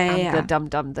that. Yeah. The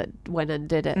dum-dum that went and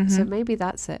did it. Mm-hmm. So maybe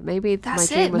that's it. Maybe that's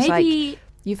my dream it. was Maybe... like,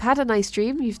 you've had a nice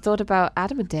dream. You've thought about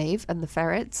Adam and Dave and the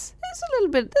ferrets. There's a little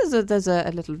bit. There's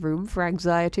a little room for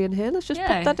anxiety in here. Let's just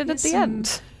put that in at the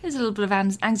end. There's a little bit of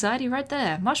anxiety right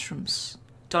there. Mushrooms.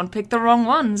 Don't pick the wrong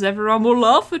ones. Everyone will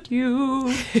laugh at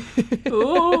you.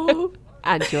 Oh.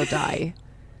 And you'll die.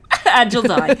 And you'll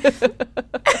die.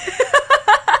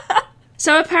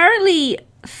 So apparently,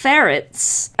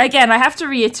 ferrets. Again, I have to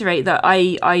reiterate that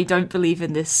I don't believe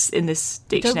in this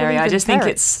dictionary. I just think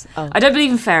it's... I don't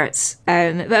believe in ferrets.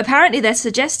 But apparently they're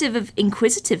suggestive of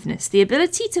inquisitiveness, the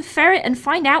ability to ferret and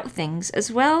find out things,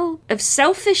 as well as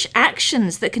selfish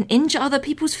actions that can injure other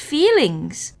people's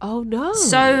feelings. Oh, no.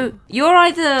 So you're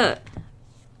either...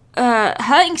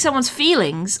 hurting someone's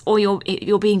feelings, or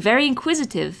you're being very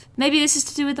inquisitive. Maybe this is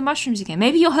to do with the mushrooms again.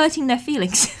 Maybe you're hurting their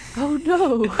feelings. Oh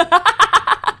no.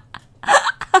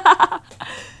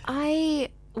 I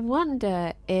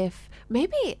wonder if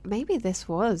maybe this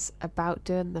was about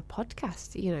doing the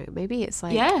podcast, you know, maybe it's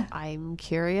like, yeah, I'm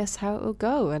curious how it will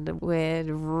go, and we're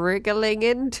wriggling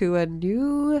into a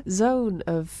new zone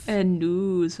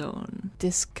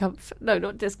discomfort. No,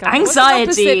 not discomfort.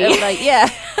 Anxiety. Of, like, yeah.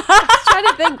 I was trying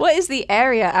to think, what is the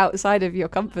area outside of your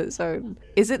comfort zone?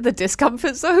 Is it the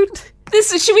discomfort zone?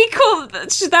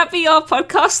 Should that be our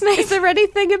podcast name? Is there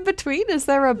anything in between? Is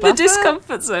there a buffer? The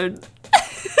discomfort zone.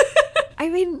 I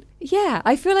mean, yeah,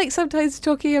 I feel like sometimes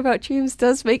talking about dreams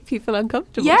does make people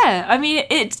uncomfortable. Yeah, I mean,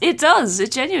 it does.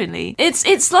 It genuinely.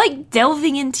 It's like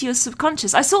delving into your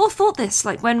subconscious. I sort of thought this,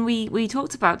 like, when we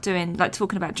talked about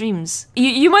talking about dreams.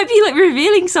 You might be, like,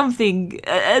 revealing something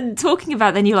and talking about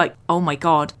it, then you're like, oh my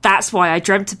god, that's why I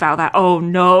dreamt about that. Oh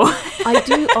no. I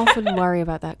do often worry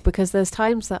about that, because there's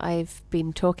times that I've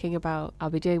been talking about, I'll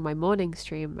be doing my morning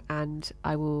stream and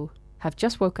I will have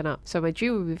just woken up, so my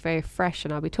dream will be very fresh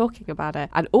and I'll be talking about it,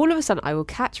 and all of a sudden I will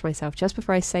catch myself just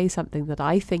before I say something that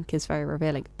I think is very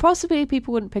revealing. Possibly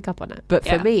people wouldn't pick up on it, but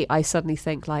for me, I suddenly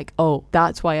think like, oh,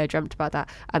 that's why I dreamt about that,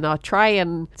 and I'll try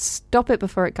and stop it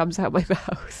before it comes out my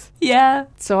mouth. Yeah.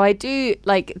 So I do,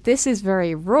 like, this is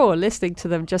very raw listening to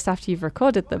them just after you've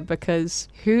recorded them, because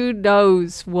who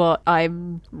knows what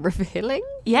I'm revealing?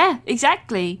 Yeah,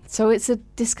 exactly. So it's a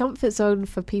discomfort zone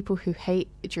for people who hate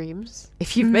dreams.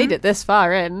 If you've made it this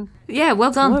far in. Yeah,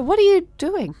 well done. What are you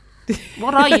doing?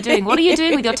 What are you doing? What are you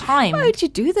doing with your time? Why would you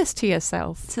do this to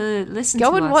yourself? To listen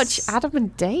Go to and us. watch Adam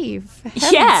and Dave.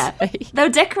 Yeah. They'll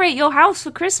decorate your house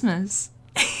for Christmas.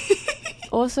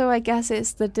 Also, I guess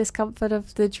it's the discomfort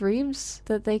of the dreams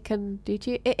that they can do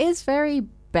to you. It is very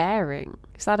bearing.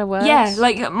 Is that a word? Yeah,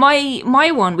 like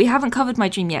my one, we haven't covered my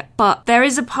dream yet, but there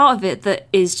is a part of it that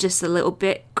is just a little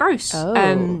bit gross.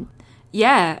 Oh.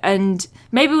 Yeah, and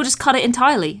maybe we'll just cut it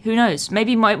entirely. Who knows?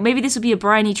 Maybe this will be a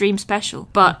Briony dream special.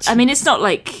 But I mean, it's not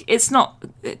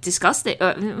disgusting.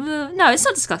 No, it's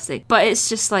not disgusting. But it's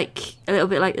just like a little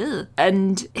bit like, ugh.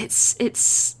 And it's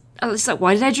like,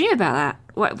 why did I dream about that?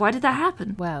 Why did that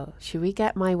happen? Well, should we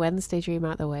get my Wednesday dream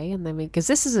out of the way, and then because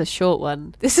this is a short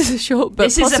one. This is a short,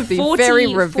 but possibly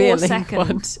very revealing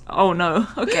one. Oh no.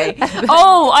 Okay.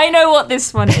 Oh, I know what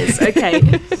this one is. Okay.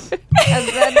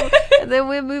 and then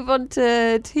we'll move on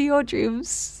to your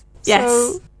dreams. Yes.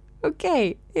 So,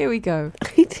 okay, here we go.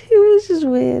 It was just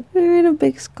weird. We were in a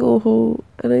big school hall,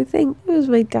 and I think it was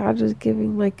my dad was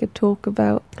giving like a talk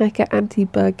about like an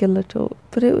anti-burglar talk,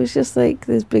 but it was just like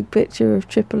this big picture of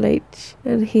Triple H,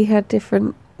 and he had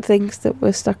different things that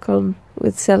were stuck on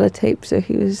with sellotape, so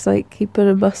he was like, he put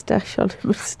a mustache on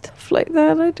him and stuff like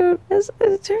that. I don't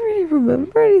really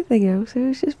remember anything else. It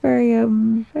was just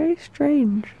very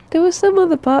strange. There was some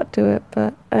other part to it,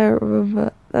 but I don't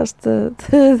remember. That's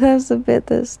the bit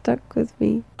that stuck with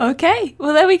me. Okay,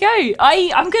 well there we go.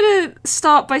 I'm gonna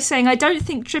start by saying I don't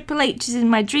think Triple H is in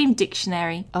my dream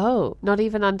dictionary. Oh, not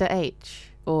even under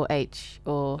H or H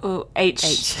or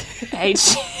H.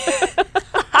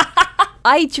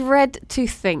 I dread to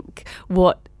think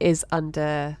what is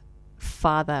under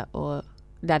father or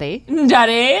daddy.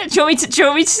 Daddy, do you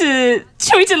want me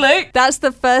to look? That's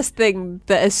the first thing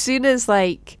that as soon as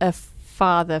like a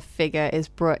father figure is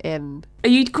brought in. Are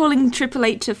you calling Triple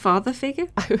H a father figure?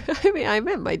 I mean, I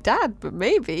meant my dad, but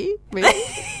maybe.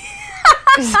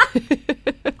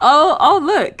 Oh,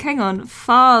 look, hang on.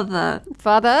 Father.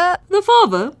 The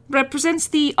father represents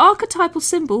the archetypal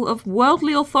symbol of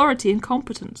worldly authority and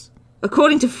competence.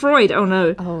 According to Freud, oh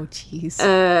no. Oh, jeez.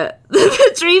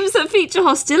 The dreams that feature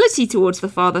hostility towards the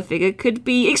father figure could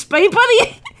be explained by the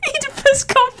Oedipus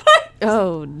complex.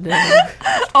 Oh no.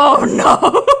 Oh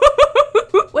no.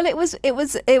 Well, it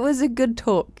was a good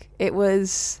talk. It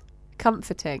was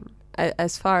comforting,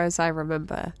 as far as I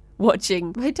remember.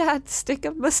 Watching my dad stick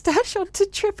a mustache onto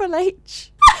Triple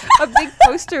H. A big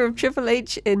poster of Triple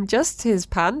H in just his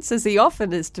pants, as he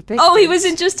often is depicted. Oh, he was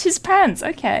in just his pants.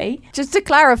 Okay. Just to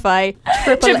clarify,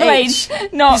 Triple H.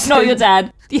 Not your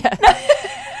dad. Yeah.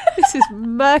 This is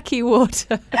murky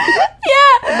water.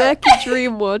 Yeah. Murky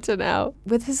dream water now.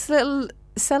 With his little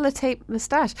sellotape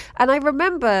moustache. And I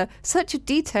remember such a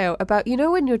detail about, you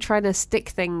know, when you're trying to stick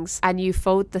things and you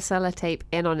fold the sellotape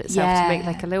in on itself to make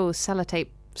like a little sellotape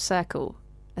circle,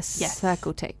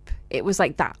 circle tape. It was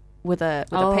like that with a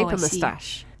paper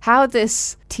moustache. How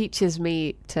this teaches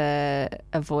me to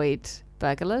avoid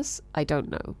burglars, I don't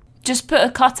know. Just put a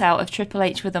cutout of Triple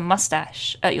H with a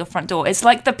mustache at your front door. It's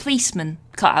like the policeman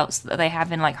cutouts that they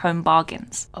have in like Home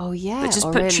Bargains. Oh yeah. But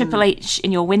just put Triple H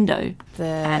in your window.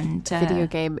 The video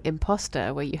game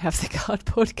Imposter, where you have the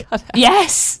cardboard cutout.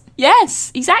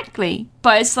 Yes, exactly.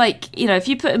 But it's like, you know, if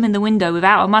you put him in the window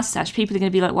without a mustache, people are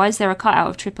going to be like, why is there a cutout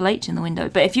of Triple H in the window?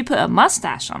 But if you put a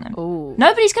mustache on him,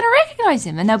 nobody's going to recognise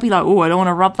him. And they'll be like, oh, I don't want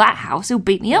to rub that house. He'll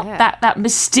beat me up. That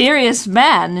mysterious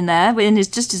man in there in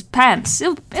his pants.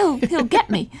 He'll get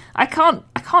me. I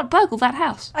can't burgle that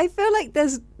house. I feel like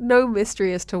there's no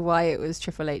mystery as to why it was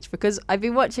Triple H, because I've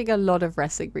been watching a lot of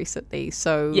wrestling recently.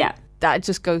 So yeah. That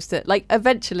just goes to, like,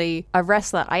 eventually a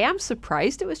wrestler. I am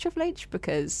surprised it was Triple H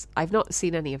because I've not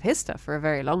seen any of his stuff for a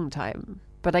very long time.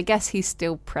 But I guess he's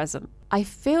still present. I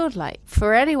feel like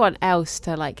for anyone else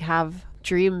to, like, have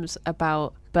dreams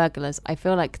about burglars, I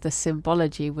feel like the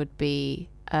symbology would be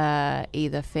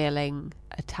either feeling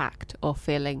attacked or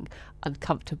feeling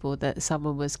uncomfortable that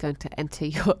someone was going to enter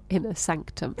your inner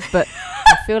sanctum. But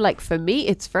I feel like for me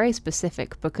it's very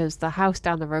specific because the house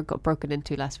down the road got broken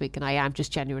into last week and I am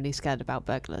just genuinely scared about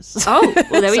burglars. Oh,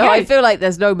 well, there we go. I feel like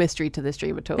there's no mystery to this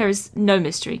dream at all. There is no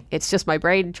mystery. It's just my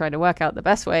brain trying to work out the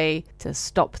best way to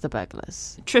stop the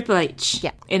burglars. Triple H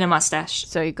in a mustache.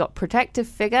 So you've got protective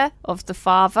figure of the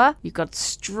father, you've got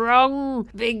strong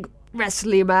big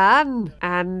wrestling man,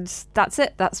 and that's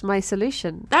it. That's my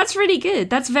solution. That's really good.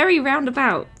 That's very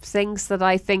roundabout. Things that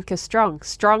I think are strong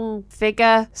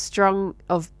figure, strong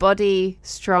of body,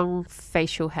 strong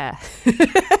facial hair. These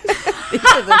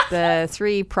are the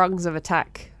three prongs of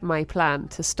attack. My plan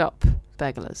to stop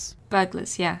burglars.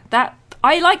 Yeah, that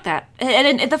I like that.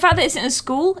 And the fact that it's in a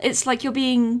school, it's like you're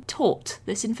being taught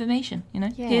this information, you know.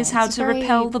 Here's how to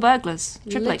repel the burglars.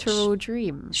 Triple H. Literal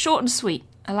dream. Short and sweet.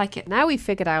 I like it. Now we've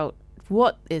figured out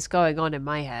what is going on in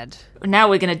my head. Now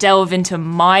we're going to delve into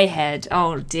my head.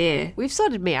 Oh dear. We've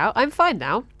sorted me out. I'm fine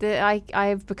now. I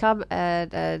have become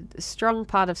a strong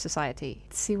part of society.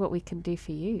 Let's see what we can do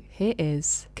for you. Here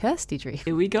is Kirsty Dream.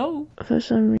 Here we go. For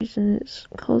some reason it's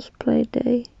cosplay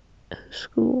day at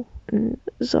school, and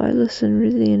Xylus and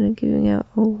Rithian are giving out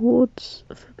awards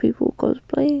for people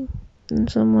cosplaying,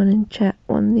 and someone in chat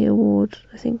won the award.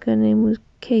 I think her name was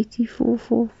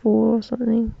Katie444 or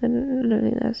something. I don't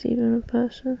think that's even a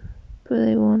person, but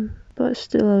they won. But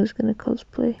still I was going to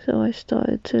cosplay, so I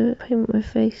started to paint my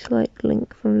face like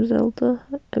Link from Zelda.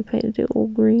 I painted it all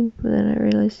green, but then I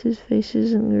realised his face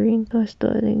isn't green, so I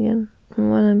started again. And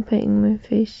while I'm painting my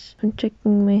face, I'm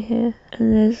checking my hair,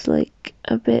 and there's like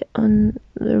a bit on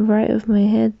the right of my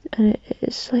head, and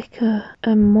it's like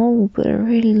a mole, but a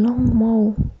really long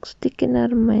mole sticking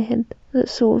out of my head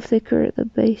that's sort of thicker at the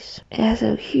base. It has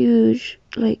a huge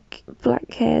like black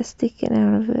hair sticking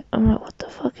out of it. I'm like, what the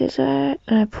fuck is that?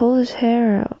 And I pull his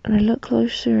hair out and I look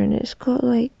closer, and it's got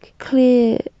like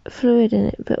clear fluid in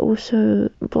it, but also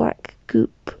black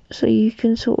goop, so you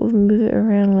can sort of move it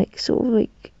around like sort of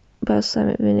like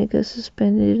balsamic vinegar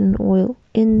suspended in oil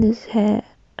in this hair.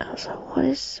 I was like, what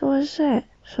is that?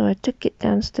 So I took it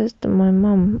downstairs to my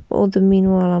mum. All the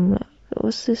meanwhile I'm like,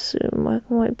 what's this?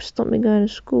 Might stop me going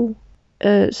to school.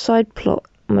 Side plot,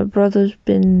 my brother's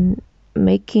been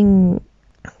making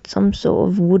some sort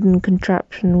of wooden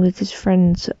contraption with his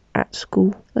friends at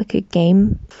school, like a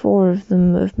game. 4 of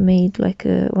them have made like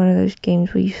one of those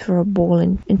games where you throw a ball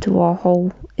into a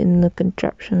hole in the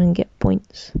contraption and get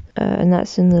points, and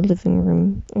that's in the living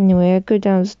room. Anyway, I go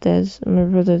downstairs and my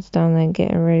brother's down there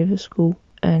getting ready for school,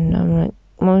 and I'm like,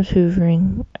 Mum's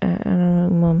hoovering, and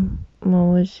I'm like,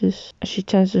 Mum, what's this? She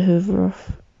turns the hoover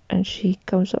off and she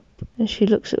comes up and she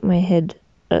looks at my head,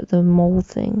 at the mole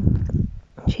thing.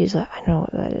 She's like, I know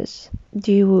what that is.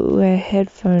 Do you wear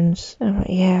headphones? I'm like,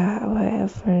 yeah, I wear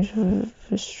headphones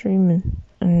for streaming.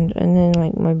 And then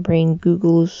like my brain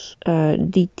Googles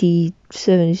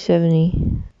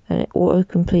DT7070 and it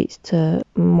auto-completes to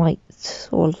mites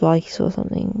or lice or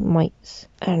something. Mites.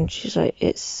 And she's like,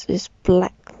 it's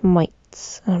black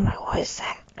mites. And I'm like, what is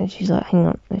that? And she's like, hang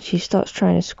on. And she starts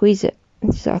trying to squeeze it.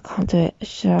 And she's like, I can't do it.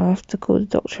 She said, I'll have to call the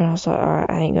doctor. And I was like, alright,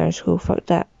 I ain't going to school. Fuck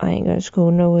that. I ain't going to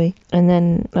school. No way. And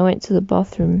then I went to the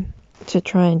bathroom to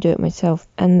try and do it myself.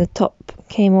 And the top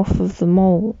came off of the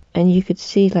mole. And you could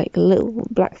see like little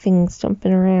black things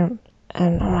jumping around.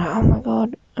 And I'm like, oh my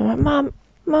god. I'm like, Mum,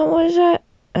 what is that?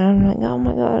 And I'm like, oh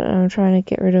my god. And I'm trying to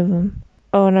get rid of them.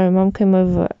 Oh no, Mum came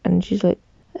over and she's like,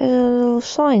 there's a little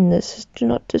sign that says do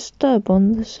not disturb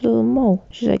on this little mole.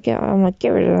 She's like, I'm like, get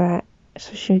rid of that.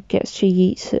 So she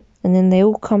eats it. And then they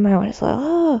all come out and it's like,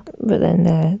 oh. But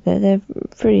then they're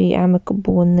pretty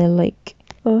amicable and they're like,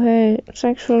 oh hey,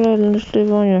 thanks for letting us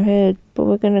live on your head, but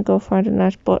we're gonna go find a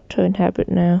nice spot to inhabit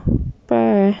now.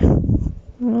 Bye.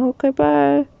 Okay,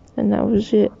 bye. And that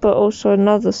was it. But also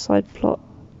another side plot.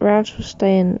 Ravs was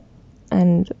staying,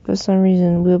 and for some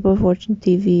reason we were both watching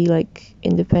TV like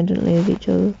independently of each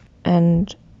other,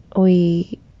 and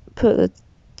we put the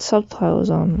subtitles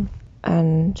on,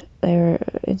 and they were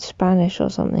in Spanish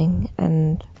or something,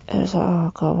 and it was like,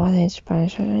 oh god, why are they in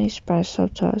Spanish? I don't need Spanish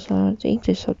subtitles, I want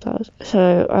English subtitles.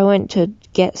 So I went to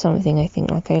get something, I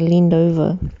think, like I leaned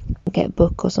over to get a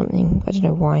book or something, I don't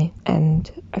know why, and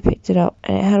I picked it up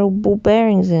and it had all ball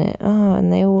bearings in it.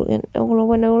 And they all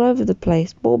went all over the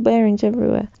place, ball bearings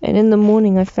everywhere. And in the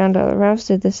morning I found out that Ralph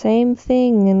did the same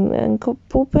thing and got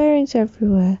ball bearings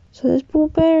everywhere. So there's ball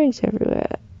bearings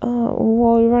everywhere.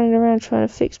 While we're running around trying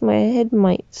to fix my head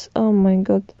mites. Oh my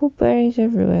god, ball bearings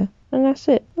everywhere. And that's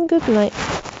it. Good night.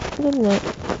 Good night.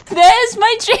 There's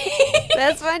my dream.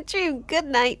 That's my dream. Good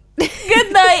night.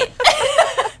 Good night.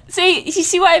 See, you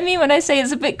see what I mean when I say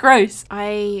it's a bit gross?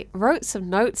 I wrote some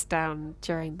notes down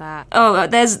during that. Oh,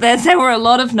 there were a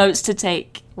lot of notes to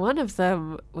take. One of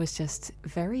them was just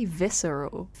very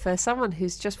visceral. For someone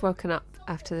who's just woken up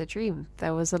after the dream,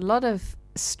 there was a lot of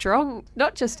strong,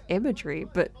 not just imagery,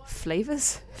 but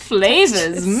flavors.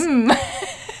 Flavors?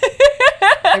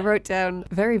 I wrote down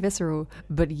very visceral,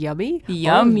 but yummy.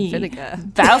 Yummy. Vinegar.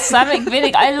 Balsamic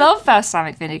vinegar. I love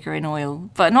balsamic vinegar in oil,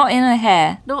 but not in a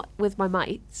hair. Not with my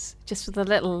mites, just with a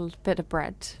little bit of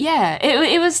bread. Yeah,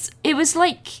 it was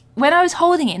like, when I was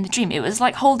holding it in the dream, it was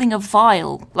like holding a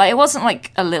vial. Like, it wasn't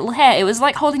like a little hair, it was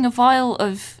like holding a vial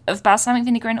of balsamic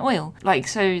vinegar in oil. Like,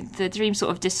 so the dream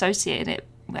sort of dissociated it,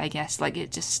 I guess. Like,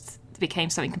 it just became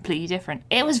something completely different.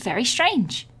 It was very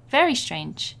strange. Very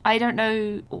strange. I don't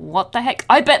know what the heck.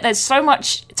 I bet there's so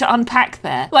much to unpack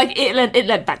there. Like, it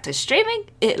led back to streaming.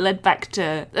 It led back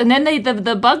to... And then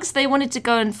the bugs, they wanted to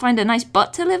go and find a nice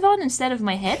butt to live on instead of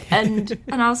my head. And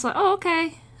I was like, oh,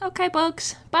 okay. Okay,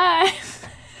 bugs. Bye.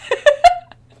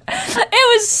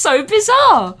 It was so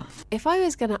bizarre. If I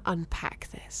was going to unpack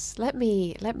this, let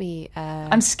me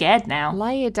I'm scared now.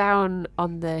 Lie you down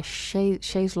on the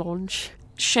chaise lounge.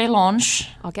 Chaise lounge.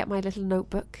 I'll get my little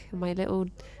notebook and my little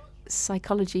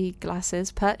psychology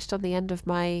glasses perched on the end of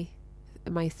my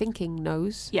thinking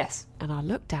nose. Yes. And I'll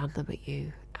look down them at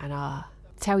you and I'll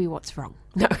tell you what's wrong.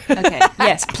 No. Okay.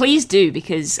 Yes, please do,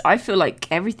 because I feel like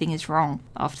everything is wrong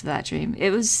after that dream.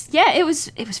 It was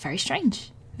very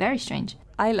strange. Very strange.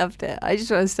 I loved it. I just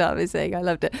want to start by saying I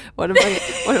loved it. One of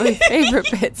my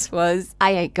favourite bits was,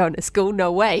 I ain't going to school,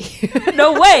 no way.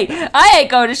 No way. I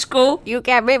ain't going to school. You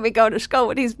can't make me go to school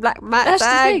with these black mats.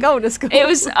 I ain't going to school. I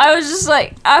was just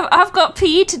like, I've got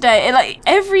PE today.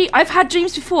 I've had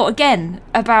dreams before, again,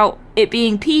 about it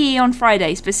being PE on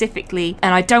Friday specifically,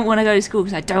 and I don't want to go to school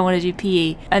because I don't want to do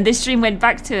PE. And this dream went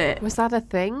back to it. Was that a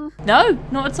thing? No,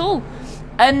 not at all.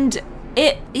 And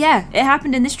it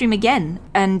happened in this dream again,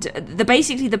 and the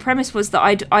premise was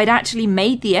that I'd actually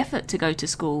made the effort to go to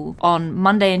school on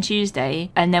Monday and Tuesday,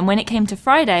 and then when it came to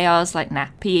Friday, I was like, nah,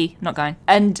 PE, not going.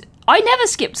 And I never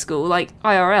skipped school, like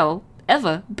IRL,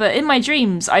 ever, but in my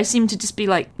dreams, I seem to just be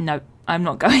like, no, I'm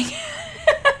not going.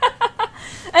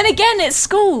 And again, it's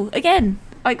school, again.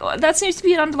 Like, that seems to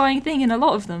be an underlying thing in a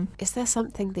lot of them. Is there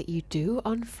something that you do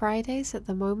on Fridays at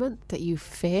the moment that you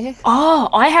fear? Oh,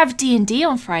 I have D&D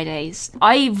on Fridays.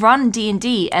 I run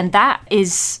D&D, and that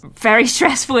is very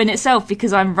stressful in itself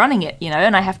because I'm running it,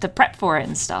 and I have to prep for it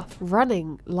and stuff.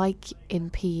 Running like in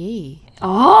PE.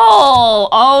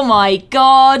 Oh my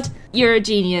god. You're a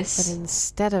genius. But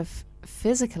instead of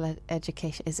physical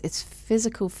education, it's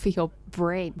physical for your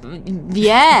brain.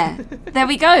 Yeah, there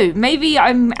we go. Maybe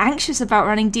I'm anxious about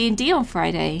running D&D on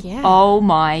Friday. Yeah. Oh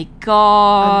my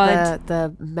god. And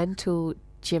the mental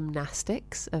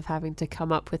gymnastics of having to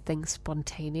come up with things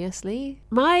spontaneously.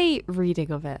 My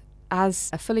reading of it, as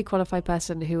a fully qualified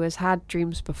person who has had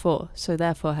dreams before, so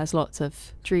therefore has lots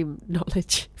of dream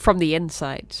knowledge from the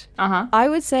inside, I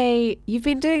would say you've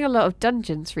been doing a lot of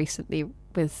dungeons recently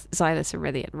with Xylus and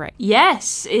Rithian, right?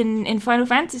 Yes, in Final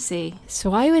Fantasy.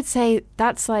 So I would say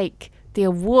that's like the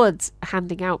awards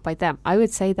handing out by them. I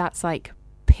would say that's like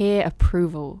peer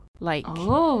approval. Like,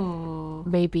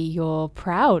 maybe you're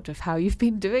proud of how you've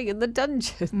been doing in the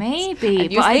dungeons. Maybe,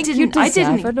 but I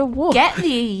didn't an award.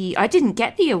 I didn't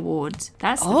get the award.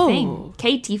 That's the thing.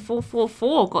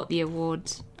 KT444 got the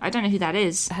award. I don't know who that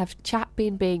is. Have chat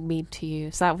been being mean to you?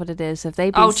 Is that what it is? Have they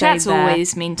been Oh, saying chat's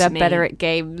always mean to they're me. better at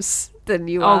games than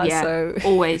you Oh, are? yeah. So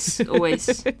Always.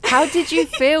 how did you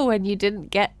feel when you didn't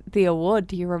get the award?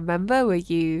 Do you remember? Were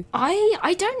you...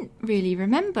 I don't really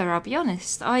remember, I'll be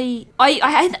honest. I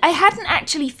hadn't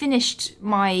actually finished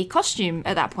my costume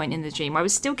at that point in the dream. I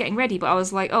was still getting ready, but I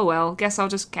was like, oh well, guess I'll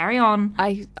just carry on.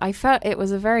 I felt it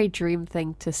was a very dream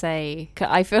thing to say.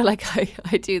 I feel like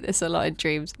I do this a lot in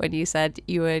dreams. When you said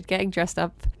you were getting dressed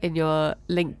up in your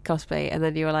Link cosplay and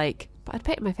then you were like, but I'd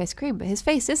painted my face green, but his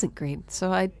face isn't green,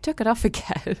 so I took it off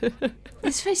again.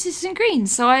 His face isn't green,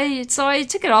 so I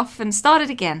took it off and started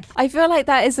again. I feel like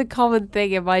that is a common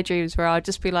thing in my dreams where I'll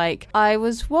just be like, I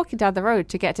was walking down the road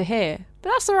to get to here, but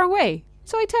that's the wrong way.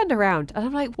 So I turned around and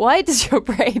I'm like, why does your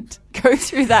brain go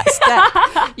through that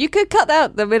step? You could cut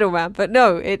out the middleman, but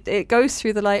no, it goes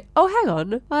through the like, oh, hang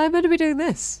on, I'm going to be doing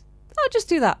this. I'll just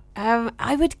do that.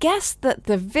 I would guess that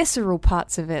the visceral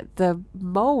parts of it, the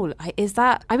mole, is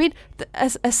that... I mean,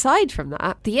 aside from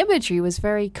that, the imagery was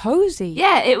very cozy.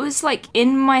 Yeah, it was like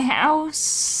in my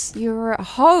house. You're at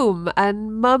home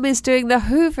and mum is doing the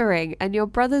hoovering and your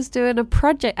brother's doing a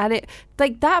project and it...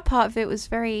 Like, that part of it was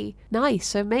very nice.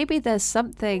 So maybe there's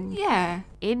something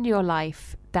in your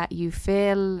life that you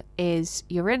feel is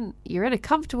you're in a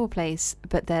comfortable place,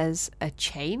 but there's a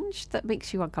change that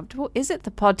makes you uncomfortable. Is it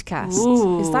the podcast?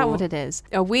 Ooh. Is that what it is?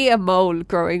 Are we a mole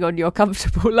growing on your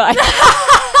comfortable life?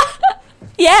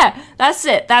 Yeah, that's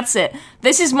it.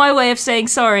 This is my way of saying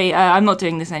sorry. I'm not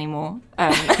doing this anymore.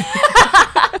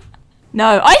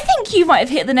 No, I think you might have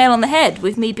hit the nail on the head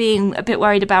with me being a bit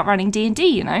worried about running D&D,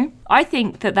 you know? I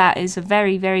think that is a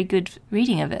very, very good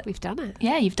reading of it. We've done it.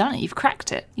 Yeah, you've done it. You've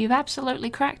cracked it. You've absolutely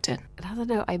cracked it. Another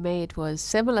note I made was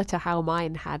similar to how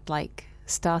mine had, like,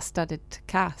 star-studded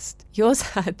cast. Yours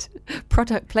had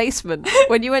product placement.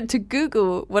 When you went to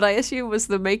Google what I assume was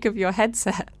the make of your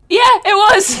headset. Yeah, it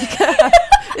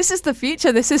was. This is the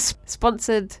future. This is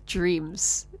sponsored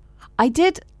dreams. I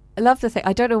did love the thing.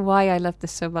 I don't know why I loved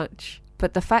this so much,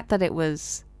 but the fact that it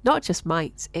was not just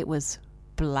mites, it was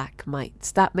black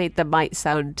mites. That made the mite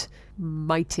sound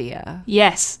mightier.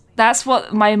 Yes, that's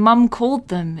what my mum called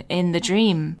them in the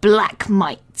dream. Black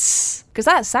mites. Because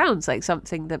that sounds like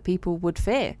something that people would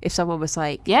fear. If someone was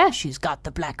like, yeah, she's got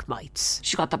the black mites.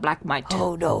 She got the black mite.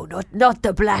 Oh no, not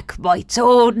the black mites.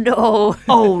 Oh no.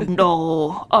 Oh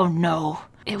no. Oh no.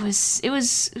 It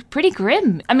was pretty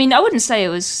grim. I mean, I wouldn't say it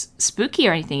was spooky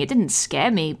or anything. It didn't scare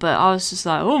me, but I was just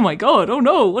like, oh my god, oh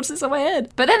no, what's this on my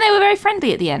head? But then they were very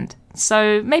friendly at the end.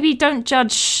 So maybe don't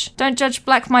judge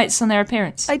black mites on their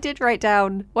appearance. I did write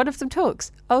down, one of them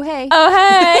talks. Oh hey. Oh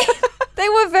hey. They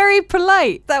were very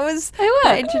polite. That was They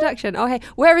were. the introduction. Oh hey.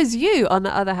 Whereas you, on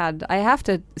the other hand, I have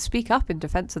to speak up in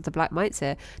defense of the black mites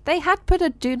here. They had put a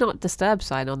do not disturb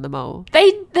sign on the mole.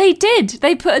 They did.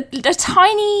 They put a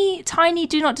tiny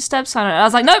do not disturb sign on it. I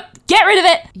was like, nope, get rid of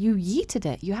it. You yeeted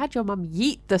it. You had your mum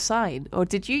yeet the sign. Or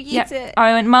did you yeet it?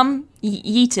 I went, Mum,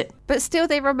 yeet it. But still,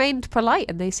 they remained polite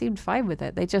and they seemed fine with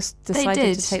it. They just decided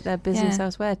did. to take their business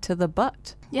elsewhere, to the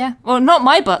butt. Yeah. Well, not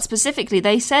my butt specifically.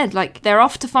 They said, like, they're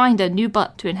off to find a new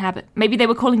butt to inhabit. Maybe they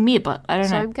were calling me a butt. I don't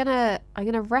So know. I'm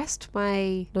gonna rest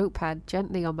my notepad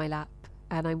gently on my lap,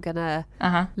 and I'm gonna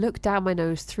look down my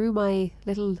nose through my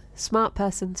little smart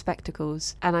person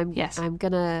spectacles, and I'm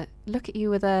gonna look at you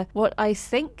with what I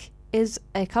think is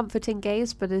a comforting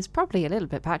gaze, but is probably a little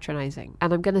bit patronizing.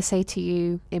 And I'm gonna say to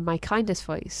you in my kindest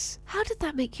voice, how did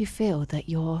that make you feel that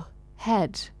your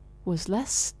head was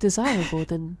less desirable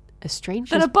than a stranger's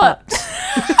Than a butt.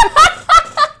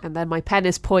 And then my pen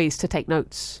is poised to take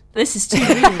notes. This is too real.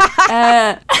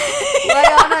 Why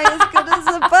aren't I as good as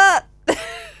a butt?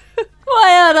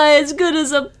 Why aren't I as good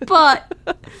as a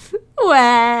butt?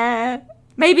 Where?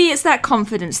 Maybe it's that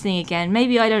confidence thing again.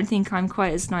 Maybe I don't think I'm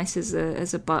quite as nice as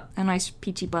a butt, a nice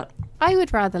peachy butt. I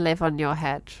would rather live on your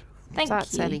head. Thank if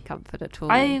that's you. any comfort at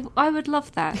all. I would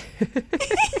love that.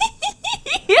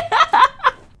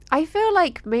 I feel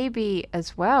like maybe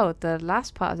as well the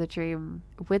last part of the dream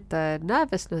with the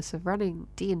nervousness of running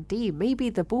D&D, maybe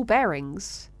the ball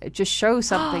bearings just show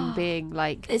something being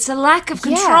like, It's a lack of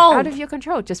yeah, control. out of your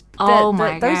control. Just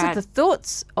my those are God. the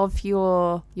thoughts of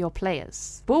your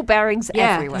players. Ball bearings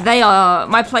everywhere. They are.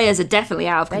 My players are definitely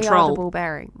out of They control. are the ball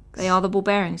bearings. They are the ball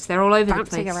bearings. They're all over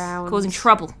Bouncing the place, around, causing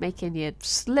trouble. making you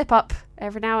slip up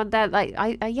every now and then. Like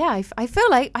I feel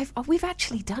like we've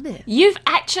actually done it. You've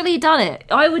actually done it.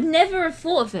 I would never have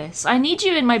thought of this. I need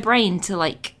you in my brain to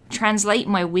like translate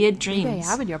my weird dreams. Maybe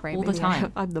I am in your brain all the maybe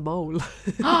time. I'm the mole.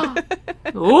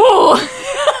 Ooh,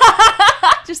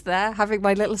 Just there, having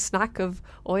my little snack of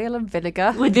oil and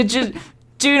vinegar. with the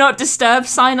do not disturb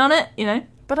sign on it. You know.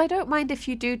 But I don't mind if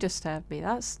you do disturb me.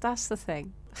 That's the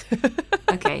thing.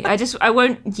 Okay, I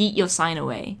won't yeet your sign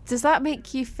away. Does that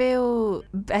make you feel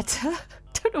better?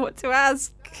 Don't know what to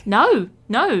ask. No,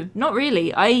 not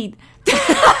really.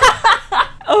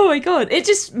 Oh my god, it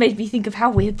just made me think of how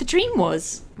weird the dream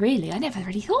was. Really, I never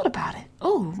really thought about it.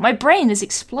 Oh, my brain has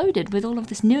exploded with all of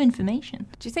this new information.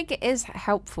 Do you think it is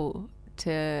helpful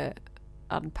to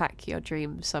unpack your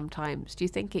dreams sometimes? Do you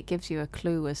think it gives you a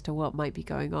clue as to what might be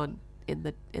going on in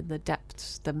the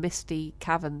depths, the misty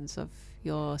caverns of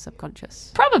your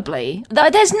subconscious? Probably.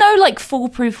 There's no like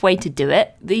foolproof way to do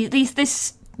it.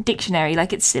 This dictionary,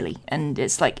 like, it's silly, and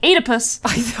it's like Oedipus.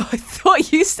 I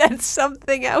thought you said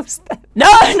something else then. No.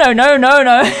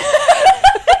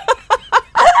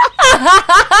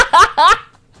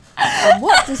 And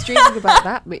what does dreaming about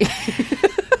that mean?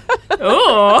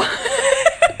 Oh.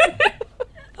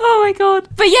 Oh my god.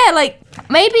 But yeah, like,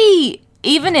 maybe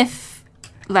even if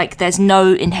like there's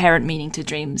no inherent meaning to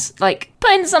dreams, like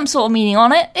putting some sort of meaning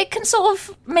on it, it can sort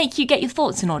of make you get your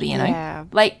thoughts in order, you know? Yeah.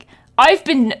 Like, I've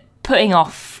been putting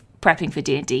off prepping for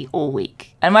D&D all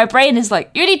week, and my brain is like,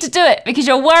 you need to do it because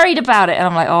you're worried about it, and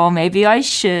I'm like, oh, maybe I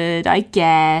should, I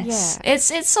guess. Yeah. It's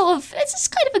just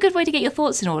kind of a good way to get your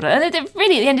thoughts in order, and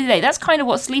really at the end of the day, that's kind of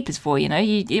what sleep is for, you know?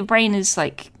 Your brain is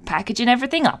like packaging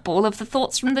everything up, all of the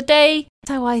thoughts from the day.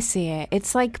 That's how I see it.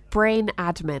 It's like brain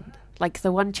admin, like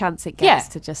the one chance it gets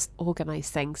to just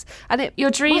organise things, and your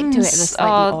dreams might do it in a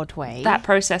slightly odd way. That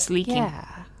process leaking.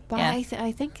 Yeah, but Yeah.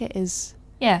 I think it is.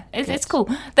 Yeah, it's cool.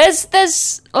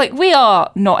 There's like, we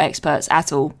are not experts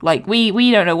at all. Like, we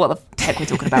don't know what the heck we're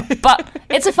talking about, but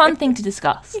it's a fun thing to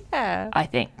discuss. Yeah, I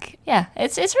think. Yeah,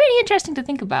 it's really interesting to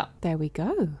think about. there we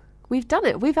go. We've done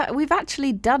it. We've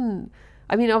actually done.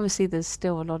 I mean, obviously, there's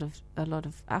still a lot of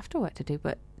afterwork to do,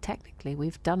 but technically,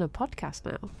 we've done a podcast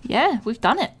now. Yeah, we've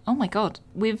done it. Oh my god,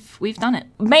 we've done it.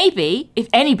 Maybe if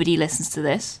anybody listens to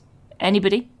this,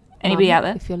 anybody Mum, out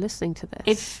there, if you're listening to this,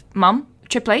 if Mum,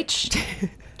 Triple H,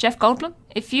 Jeff Goldblum,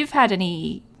 if you've had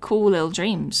any cool little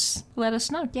dreams, let us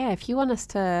know. yeah, if you want us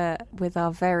to, with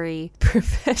our very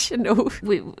professional,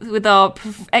 With our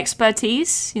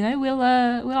expertise, you know, we'll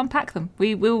unpack them.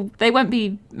 They won't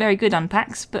be very good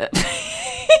unpacks, but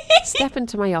step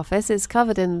into my office. It's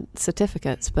covered in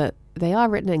certificates, but they are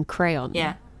written in crayon.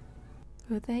 yeah.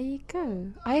 Well, there you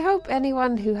go. I hope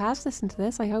anyone who has listened to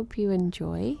this, I hope you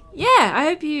enjoy. Yeah, I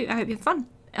hope you have fun.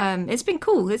 It's been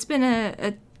cool. It's been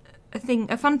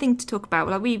a fun thing to talk about.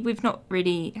 Like, we've not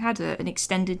really had an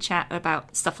extended chat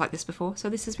about stuff like this before, so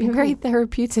this has been Very cool.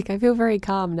 therapeutic. I feel very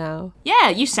calm now. Yeah,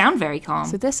 you sound very calm.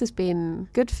 So this has been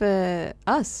good for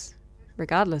us,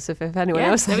 regardless of if anyone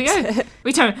else there we likes go. it.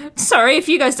 We don't. Sorry if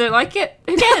you guys don't like it.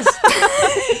 Who cares?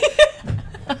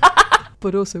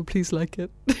 But also, please like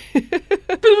it.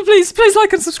 please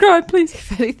like and subscribe, please.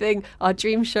 If anything, our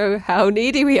dreams show how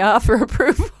needy we are for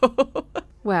approval.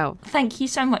 Well, Thank you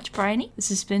so much, Briony. This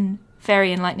has been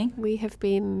very enlightening. we have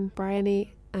been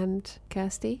Briony and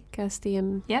Kirsty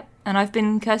and Yep, and I've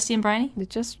been Kirsty and Briony.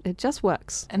 it just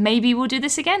works. And maybe we'll do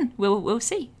this again. We'll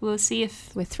see. We'll see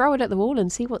if We throw it at the wall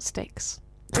and see what sticks.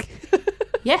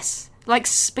 yes, like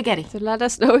spaghetti. So let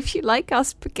us know if you like our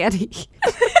spaghetti.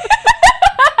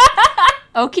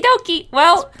 Okie dokie.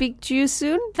 Well, Speak to you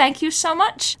soon. thank you so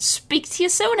much. Speak to you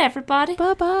soon, everybody.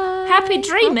 Bye bye. Happy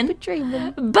dreaming. Happy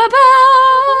dreaming. Bye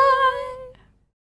bye.